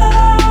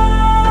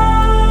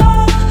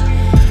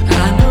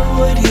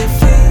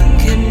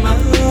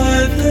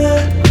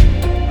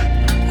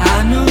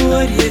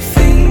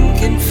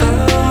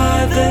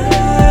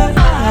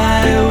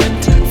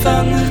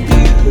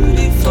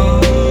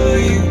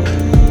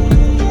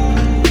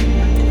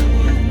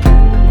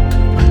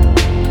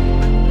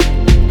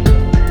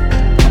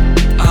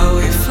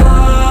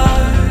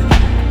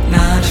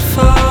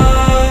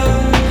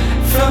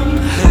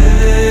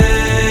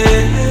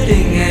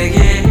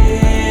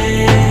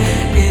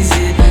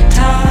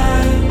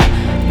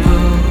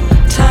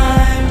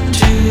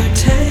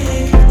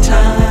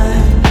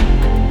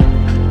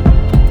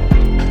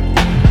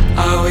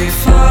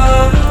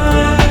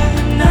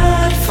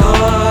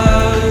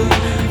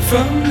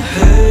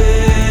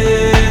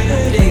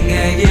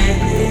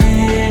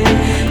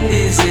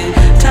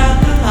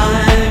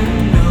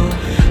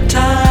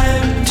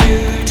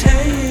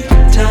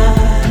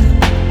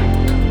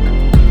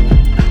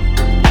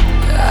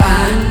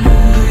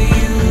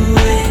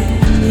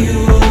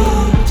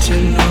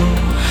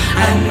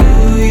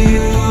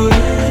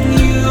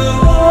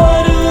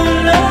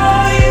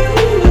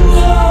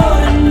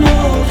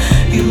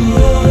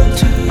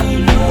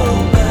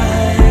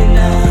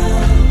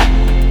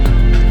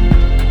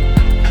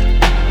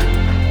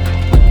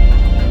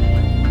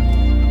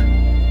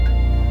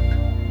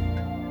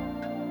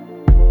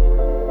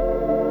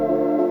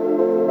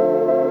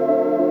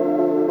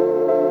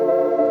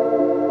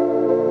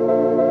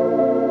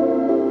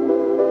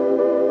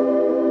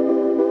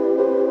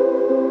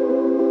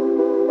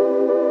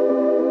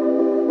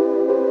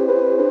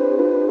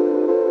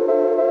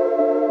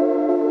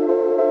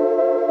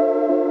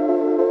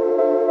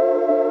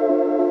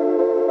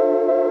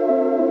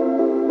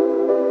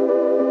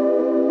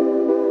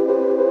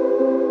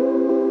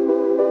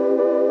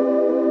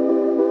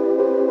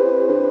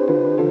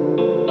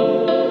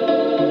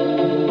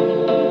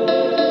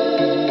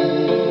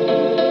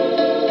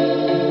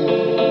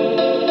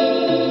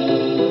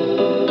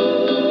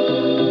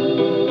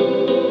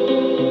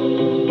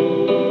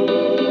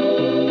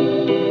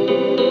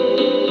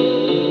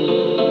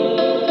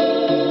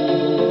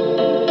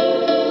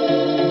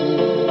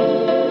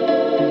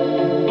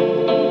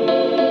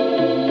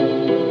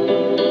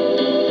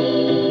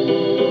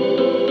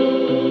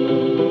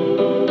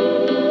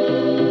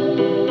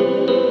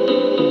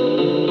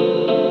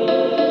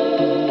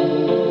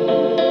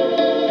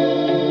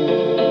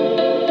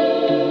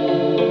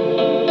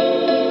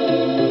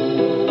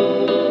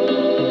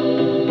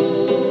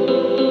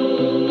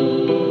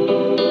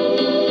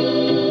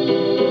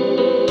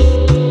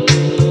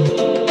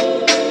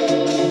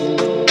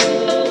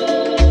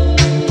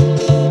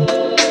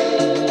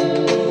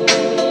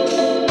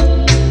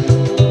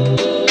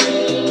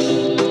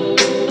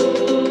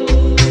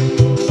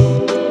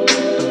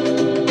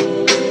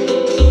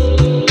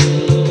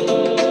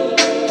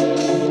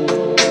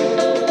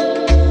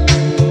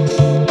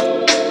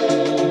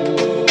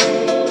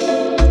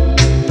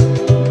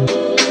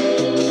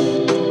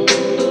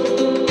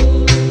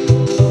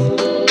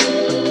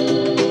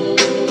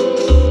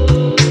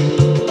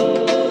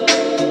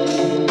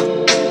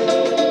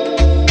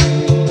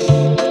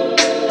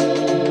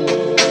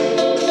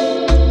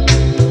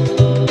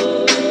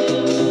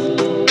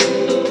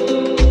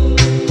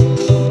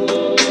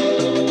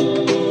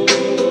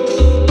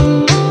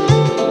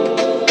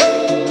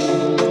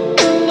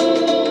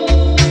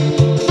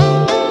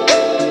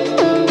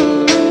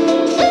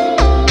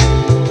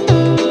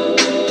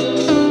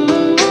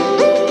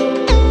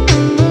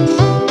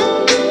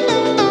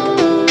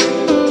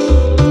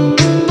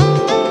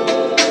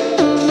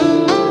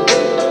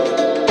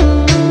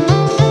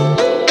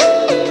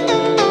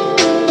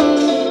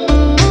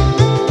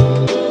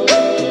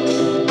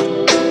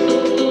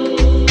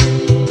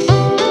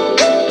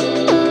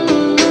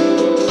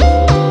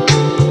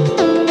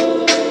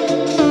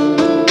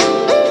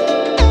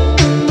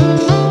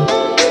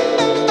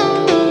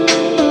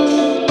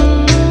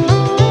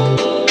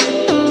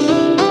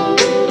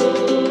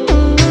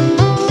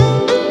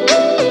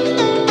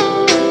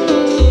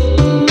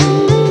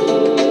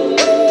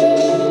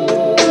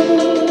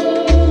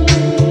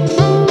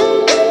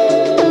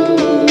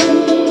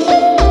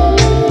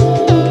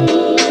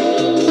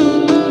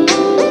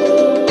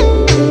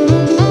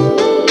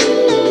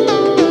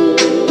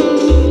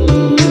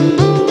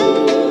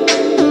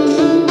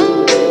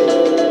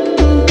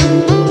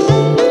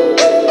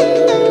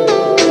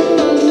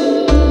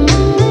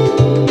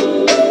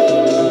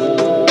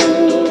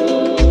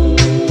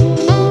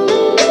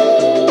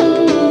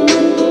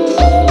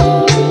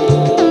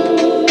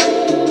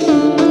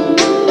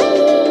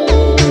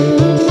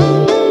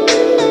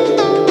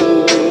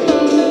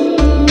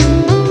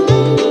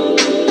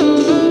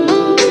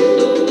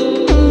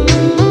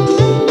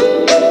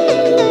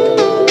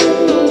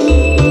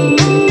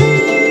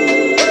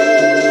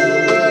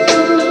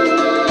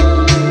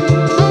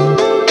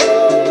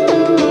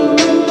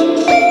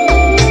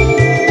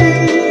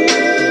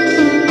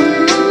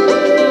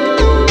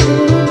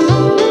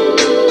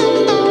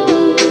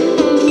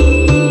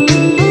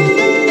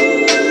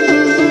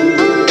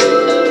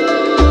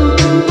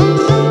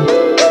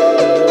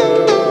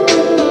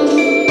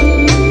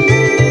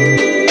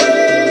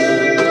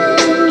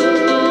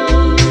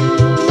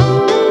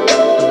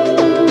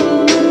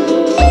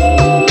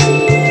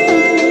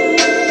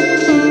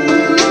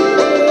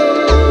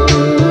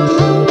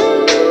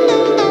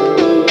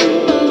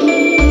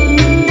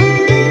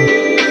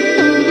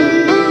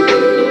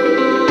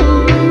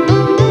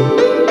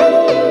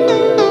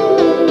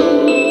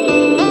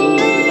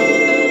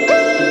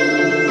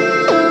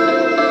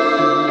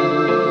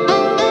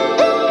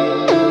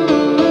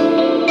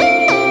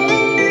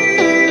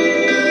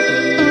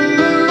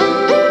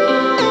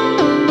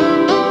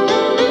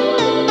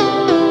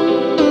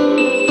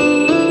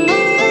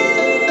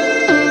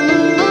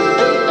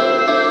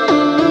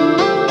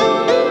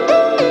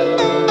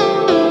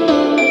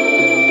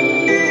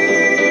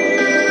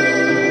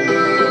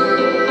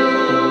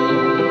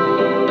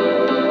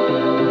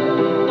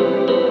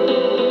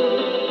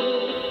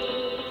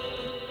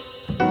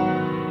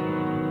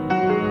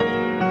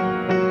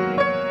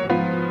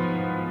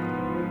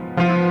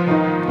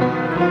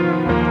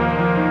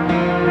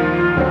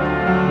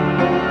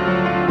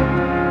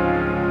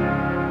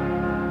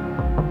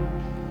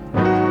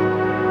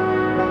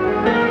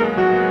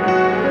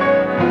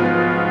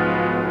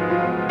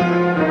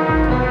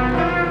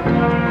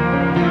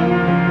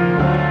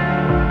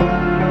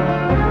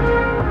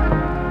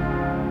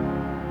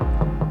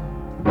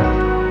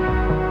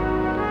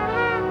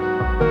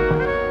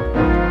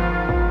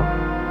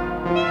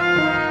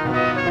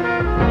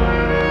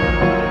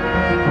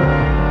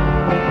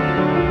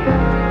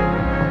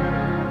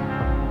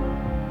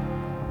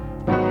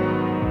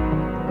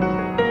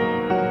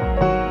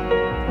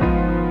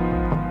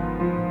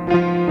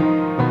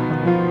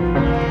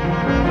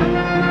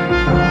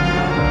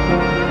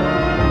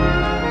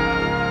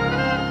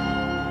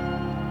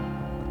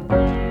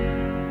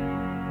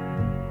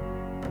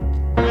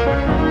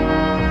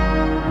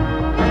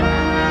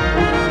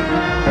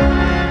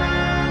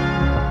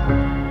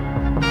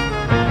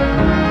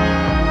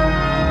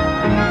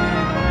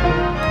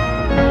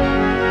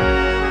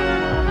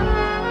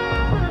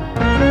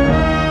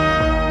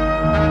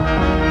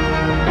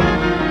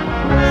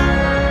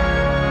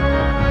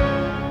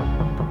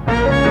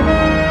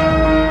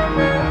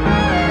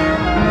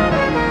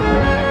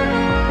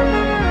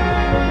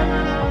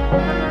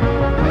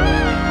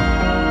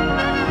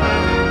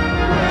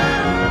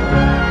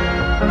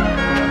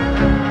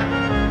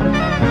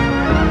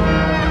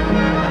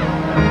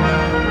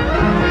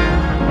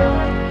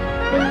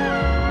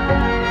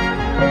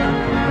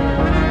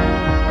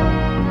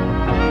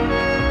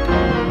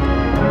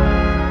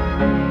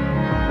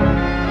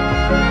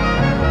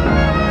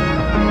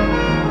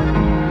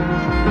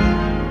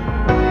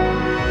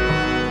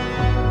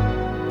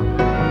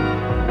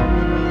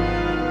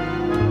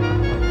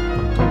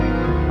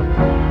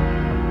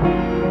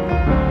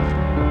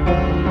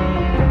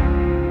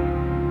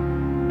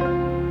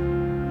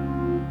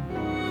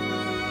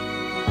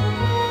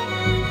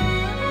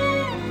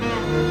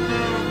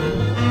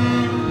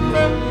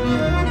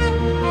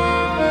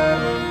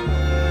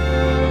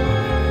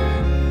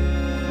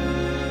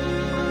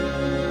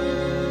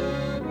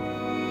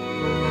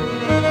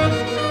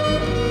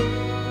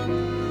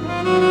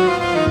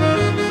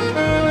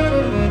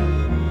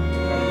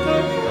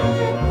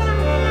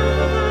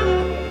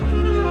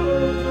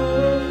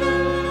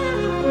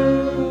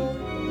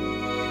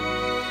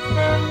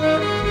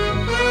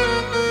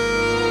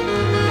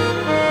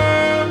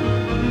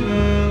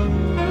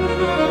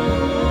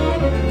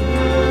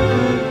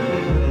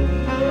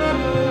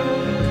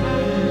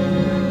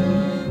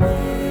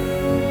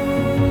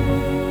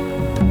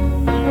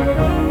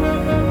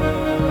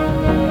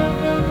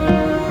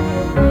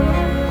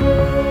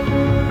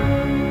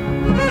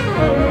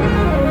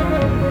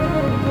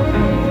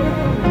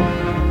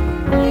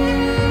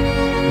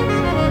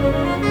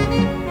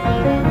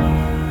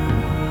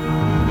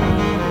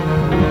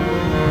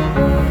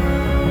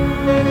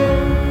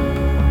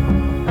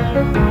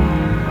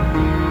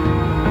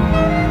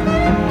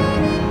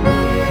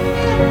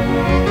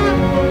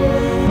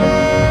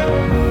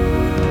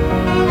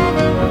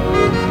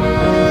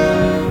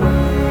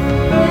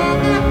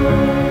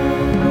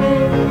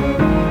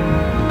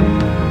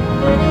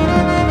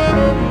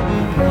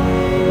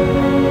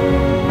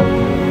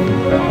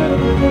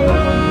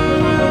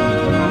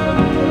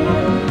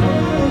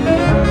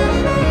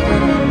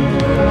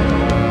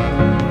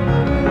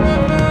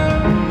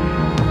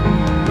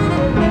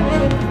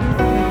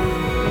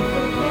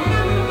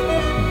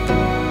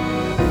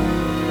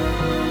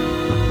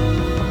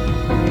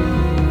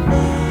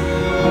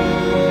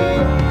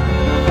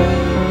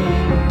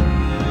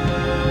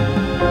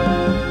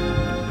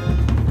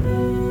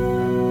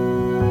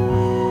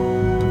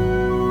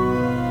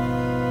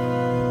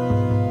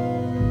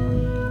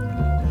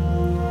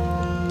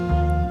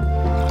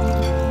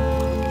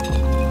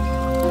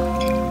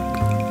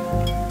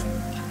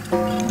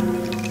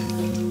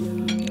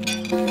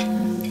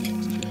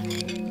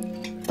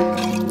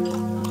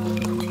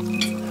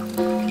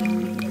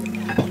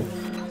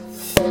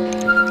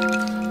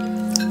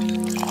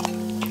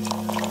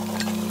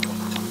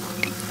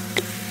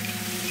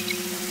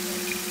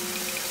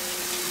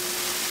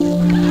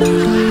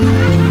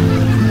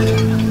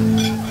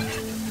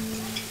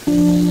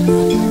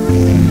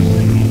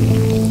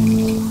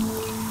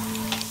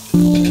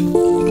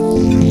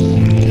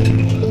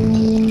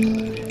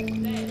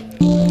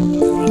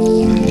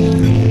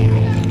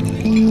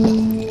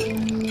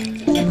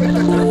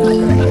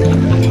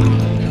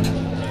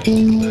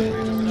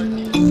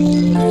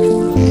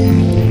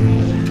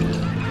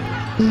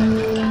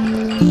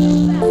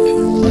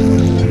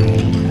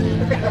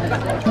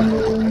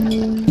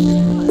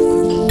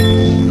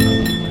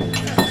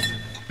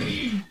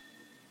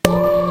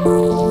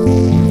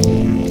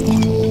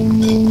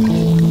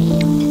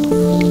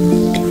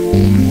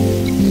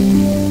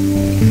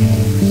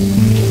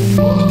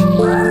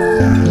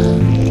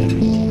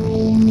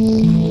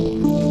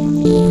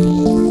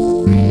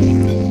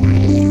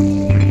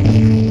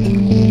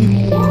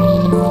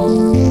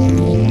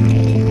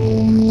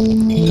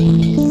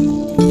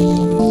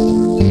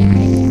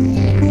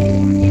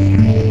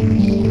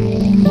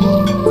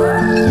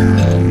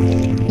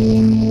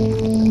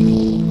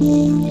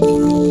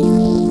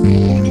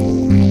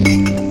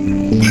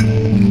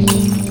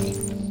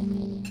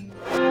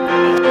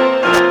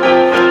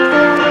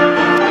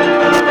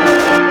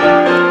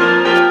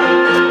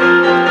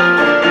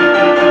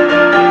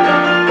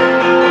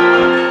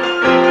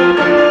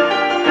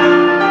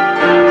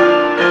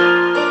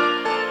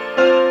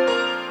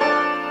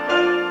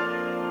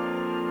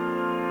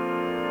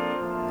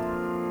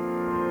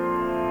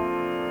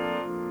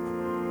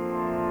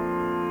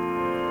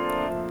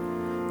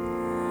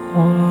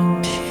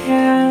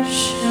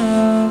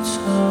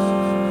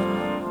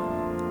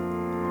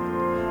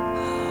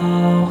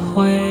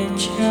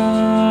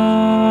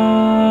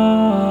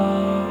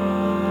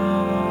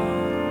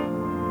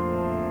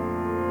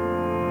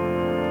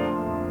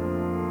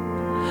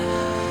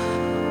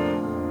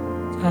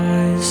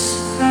 I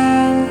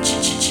searched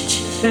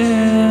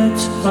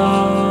it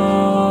all.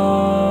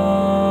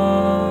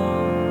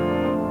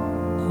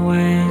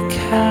 Wake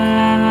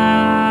up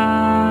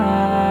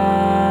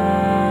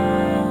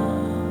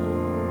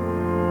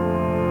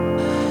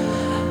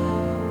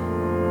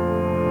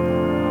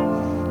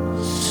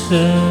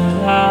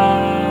till I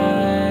saw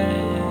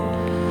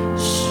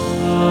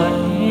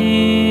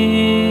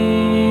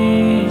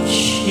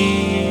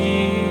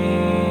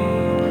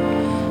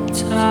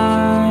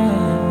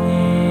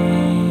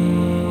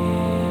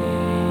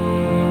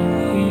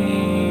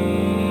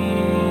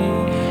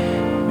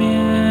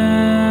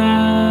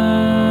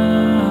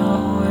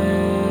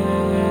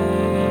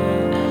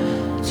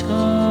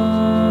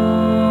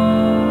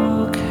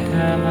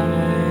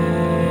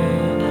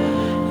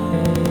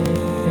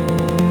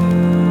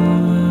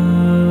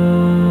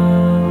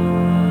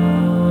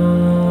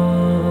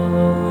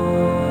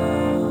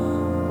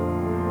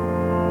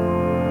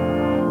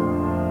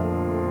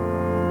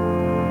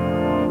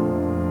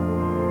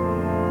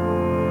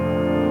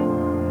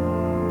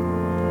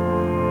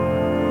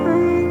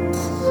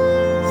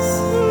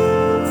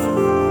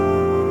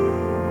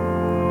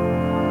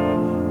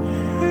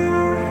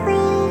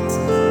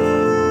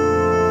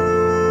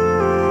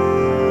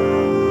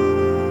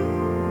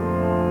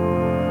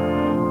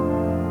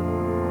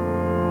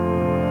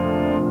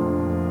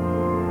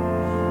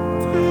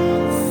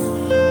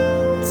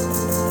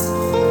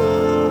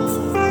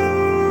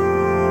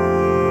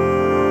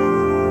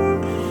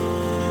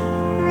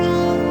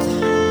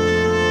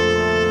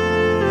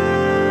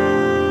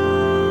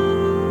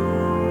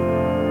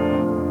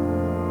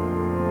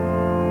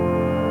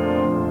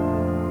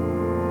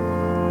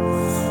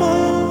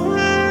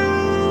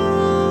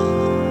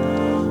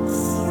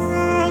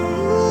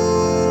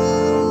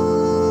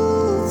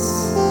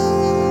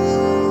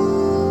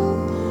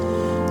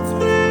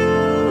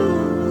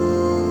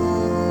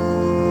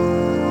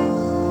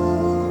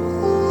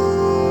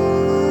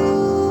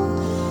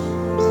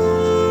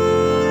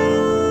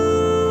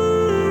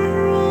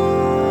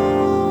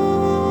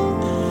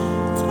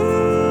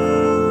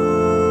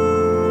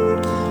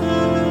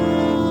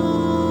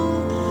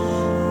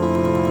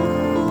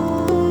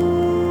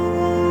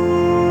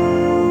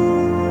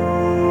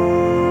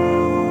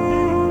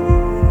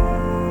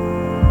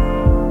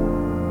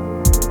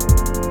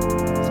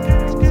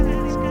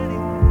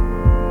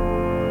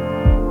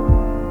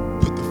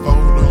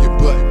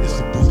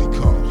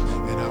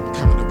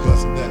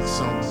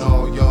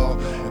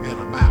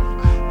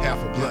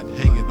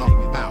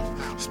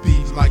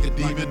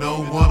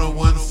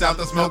South,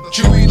 I smoke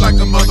chewy like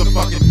a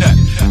motherfucking nut.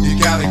 You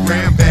got a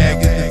grand bag,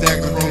 get the Zach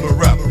and roller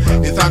up.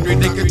 It's Andre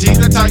Nicotine,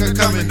 the tiger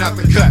coming out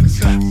the cuts.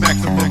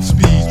 Maximum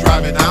speed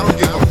driving, I don't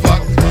give a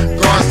fuck.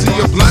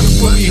 Garcia blunt,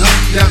 put me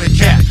hunting down a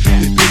cat.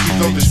 This bitches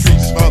on the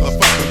streets,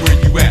 motherfucker,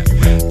 where you at?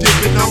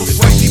 Dipping on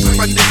Swayze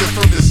with my niggas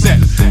from the set.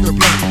 The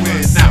blunt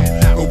wearing out,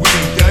 but we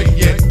ain't done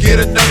yet.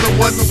 Get another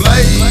one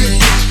blaze,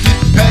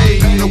 get paid.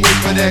 No wait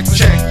for that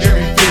check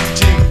every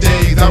 15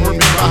 days. I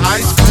remember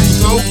high school,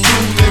 so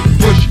cool and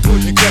bushy.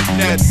 You cutting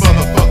that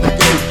motherfucker,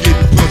 go get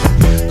pussy.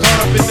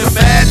 Caught up in the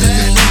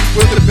madness,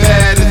 with the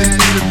baddest.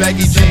 In the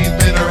baggy jeans,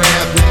 been her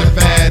ass with the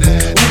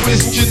fattest. Who is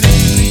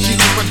Janine? She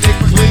keep my dick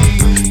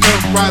clean.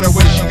 Come right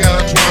away, she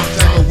got a 12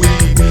 sack of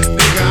weed.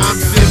 Nigga, I'm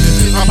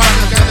sippin'. My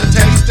partner got a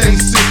taste, stay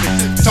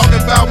sippin'. Talking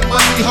about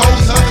money,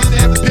 hoes,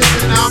 hustling and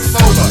pimpin'. I'm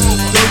over.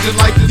 Doja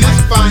like this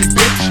fine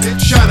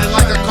bitch. Shining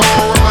like a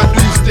car on my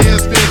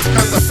newsstand spins.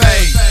 Cut the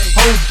fade.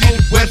 Hoes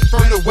get wet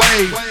from the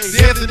wave.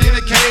 Dancing in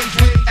a cage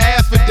with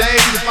ass for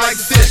days. It's like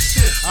this.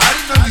 I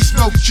didn't know you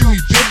smoke chewy,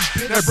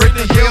 bitch. Now bring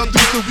the hell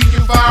through so we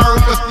can fire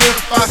up a sniff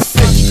if I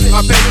stitch. My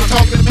baby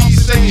talking to me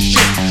saying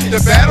shit. The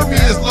battery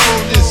is low,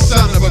 this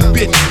son of a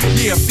bitch.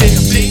 Yeah,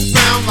 15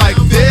 pound like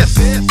this.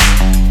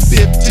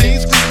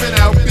 15 screaming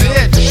out,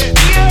 bitch.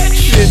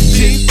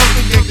 15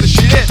 fucking gangsta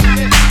shit.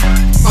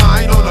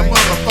 Mine on a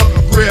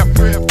motherfucking grip.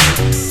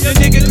 The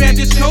nigga grabbed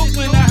his coat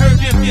when I heard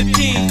them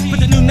 15. Put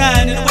the new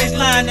 9 in the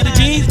waistline of the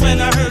jeans when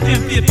I heard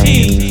them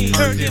 15.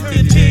 Heard them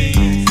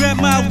 15.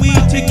 Grabbed my weed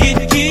to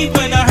get key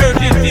when I heard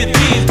them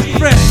 15.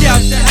 Fresh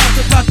out the house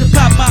about to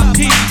pop my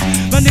peas.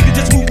 My nigga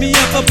just moved me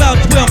up about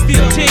 12,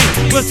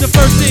 15. What's the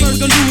first thing we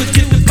gon' do is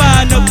get the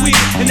fine up weed.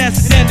 And that's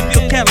a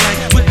Vanderbilt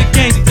Cadillac with the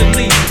gangsta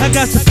lead. I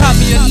got to pop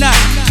me a knot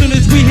soon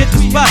as we hit the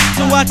spot,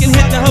 so I can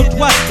hit the hoe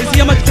twice and see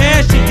how much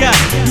cash she got.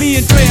 Me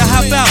and Dre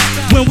hop out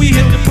when we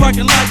hit the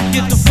parking lot to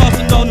get the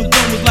flossing on them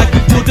donuts like we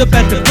pulled up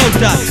at the boat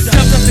dock.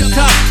 Jumped up the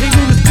top, they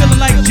knew was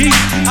feeling like G.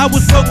 I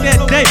was broke that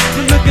day,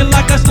 but looking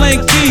like I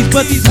slang cheese.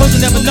 But these hoes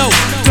will never know,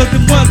 cause the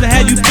ones that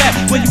had you back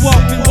when you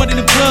walked in one of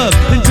the clubs,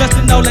 been dressed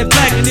in all that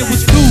black and it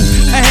was cool.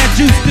 I had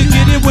juice to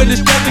get in with the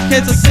strap in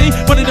case I seen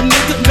one of them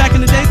niggas back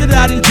in the day that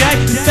I didn't jack.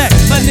 In fact,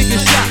 my nigga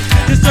shot,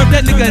 just served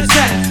that nigga a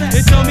sack.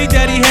 They told me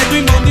that he had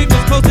 3 more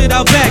niggas posted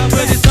out back,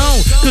 but it's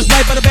on, cause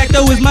right by the back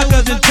door is my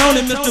cousin Tony.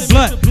 Tony, Mr.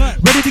 Blunt.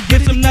 Ready to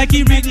give some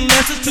Nike reading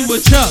lessons to a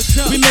chump.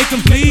 We make them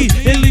bleed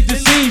and leave the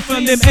scene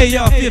from them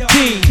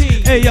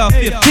AR-15s.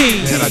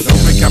 AR-15s. And I don't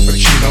drink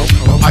cappuccino,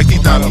 I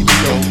think that a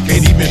Leo.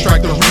 Can't even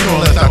strike the Reno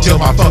unless I tell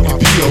my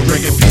fucking P.O.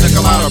 Drinking pina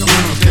colada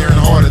brews, staring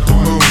hard at the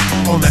moon.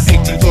 On the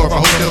 18th floor of a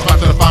hotel,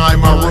 about to find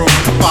my room.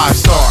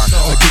 5-star,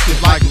 addicted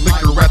like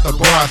liquor at the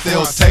bar. I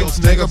sell tapes,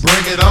 nigga,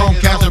 bring it on.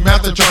 Cash a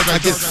master charge, I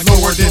get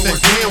lower than they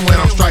can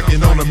when I'm striking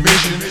on a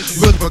mission.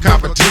 Look for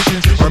competition,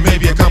 or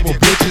maybe a couple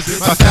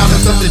bitches. My style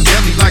is something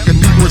deadly like a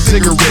Newport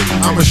cigarette.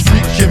 I'm a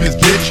street chemist,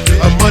 bitch,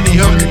 a money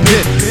hungry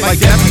pit. Like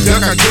Daffy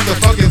Duck, I give the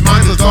fuck his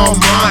mind is all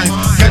mine.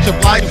 Catch up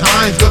like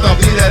Heinz, cause I'll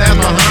leave that ass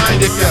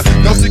behind. If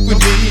you don't stick with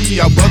me,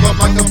 I'll buzz up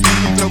like a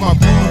bee. Till my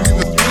boo, we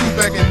was through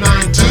back in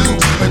 9-2.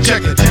 But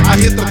check it, I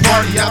hit the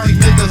party, I see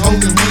niggas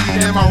holding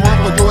weed. And my rump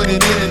for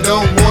joining in and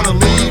don't wanna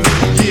leave.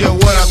 Yeah,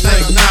 what I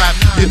think not,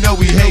 you know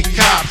we hate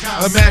cops.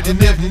 Imagine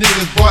if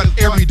niggas bought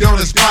every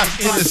donut spot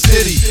in the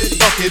city.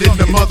 Fuck it in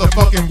the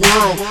motherfucking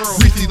world.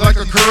 Greasy like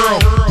a curl,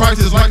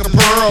 prices like a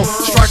pearl.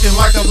 Striking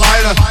like a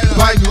lighter,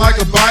 biting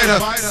like a biter.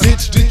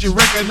 Bitch, did you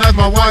recognize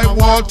my white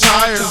wall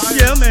tires?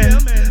 Yeah,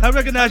 man. I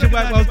recognize your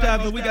white wall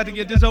tires, but we got to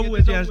get this over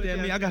with, you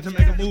understand me? I got to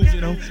make a move,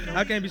 you know.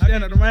 I can't be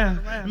standing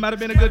around. It might have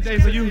been a good day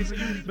for you,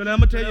 but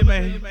I'ma tell you,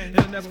 man,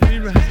 it'll never be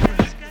right.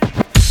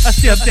 I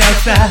stepped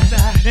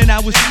outside and I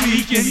was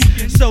speaking,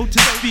 so to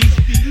speak,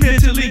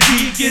 mentally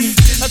geeking.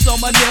 I saw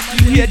my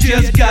nephew, he had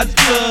just got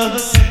plugged.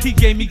 He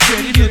gave me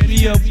credit, hooked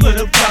me up with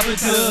a proper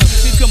dub.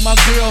 Here come my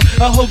girl,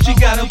 I hope she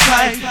got a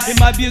pipe.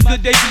 It might be a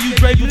good day for you,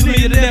 Dre, but for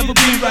me it'll never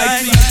be right.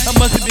 See, I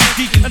must have been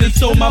geeking and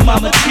sold my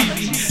mama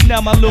TV.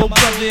 Now my little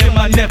brother and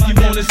my nephew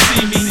wanna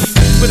see me,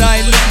 but I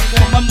ain't looking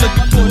for him, I'm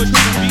looking for a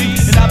true beat.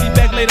 And I'll be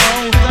back later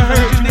on, I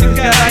heard these niggas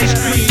got ice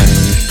cream.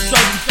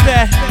 Certain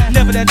fat,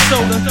 never that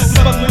soda. We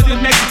fucking with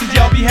them Mexicans,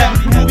 y'all be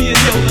having Peruvian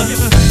Yola.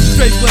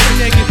 Straight butt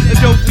naked, a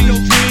dope fiend's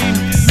dream.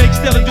 Make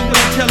Stella do what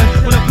I'm telling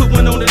when I put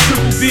one on the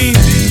triple beam.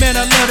 Man,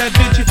 I love that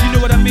bitch if you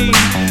know what I mean.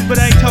 But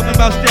I ain't talking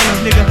about Stella,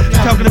 nigga. I'm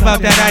talking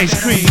about that ice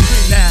cream.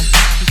 Now,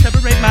 to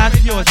separate mine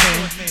from yours,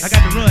 man, I got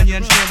to run, you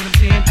understand what I'm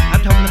saying?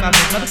 I'm talking about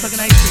that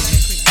motherfucking ice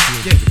cream.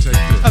 Yeah.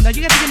 Oh, now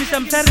you got to give me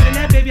something better than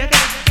that, baby. I got,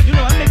 you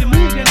know, I'm making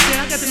moves, you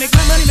understand? I got to make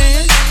my money,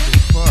 man.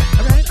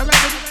 Alright,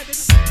 baby.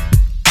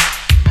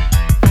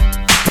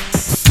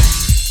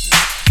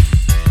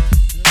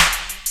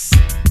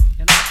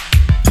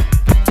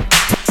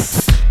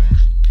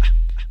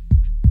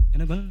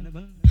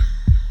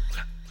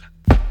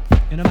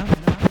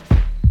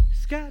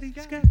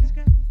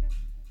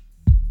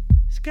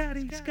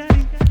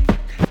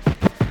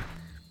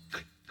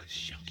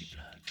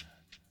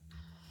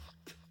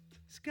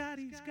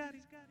 Scotty.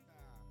 Scotty.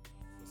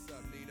 What's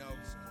up, Nino?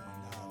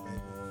 Nah,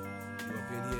 baby. You up in here?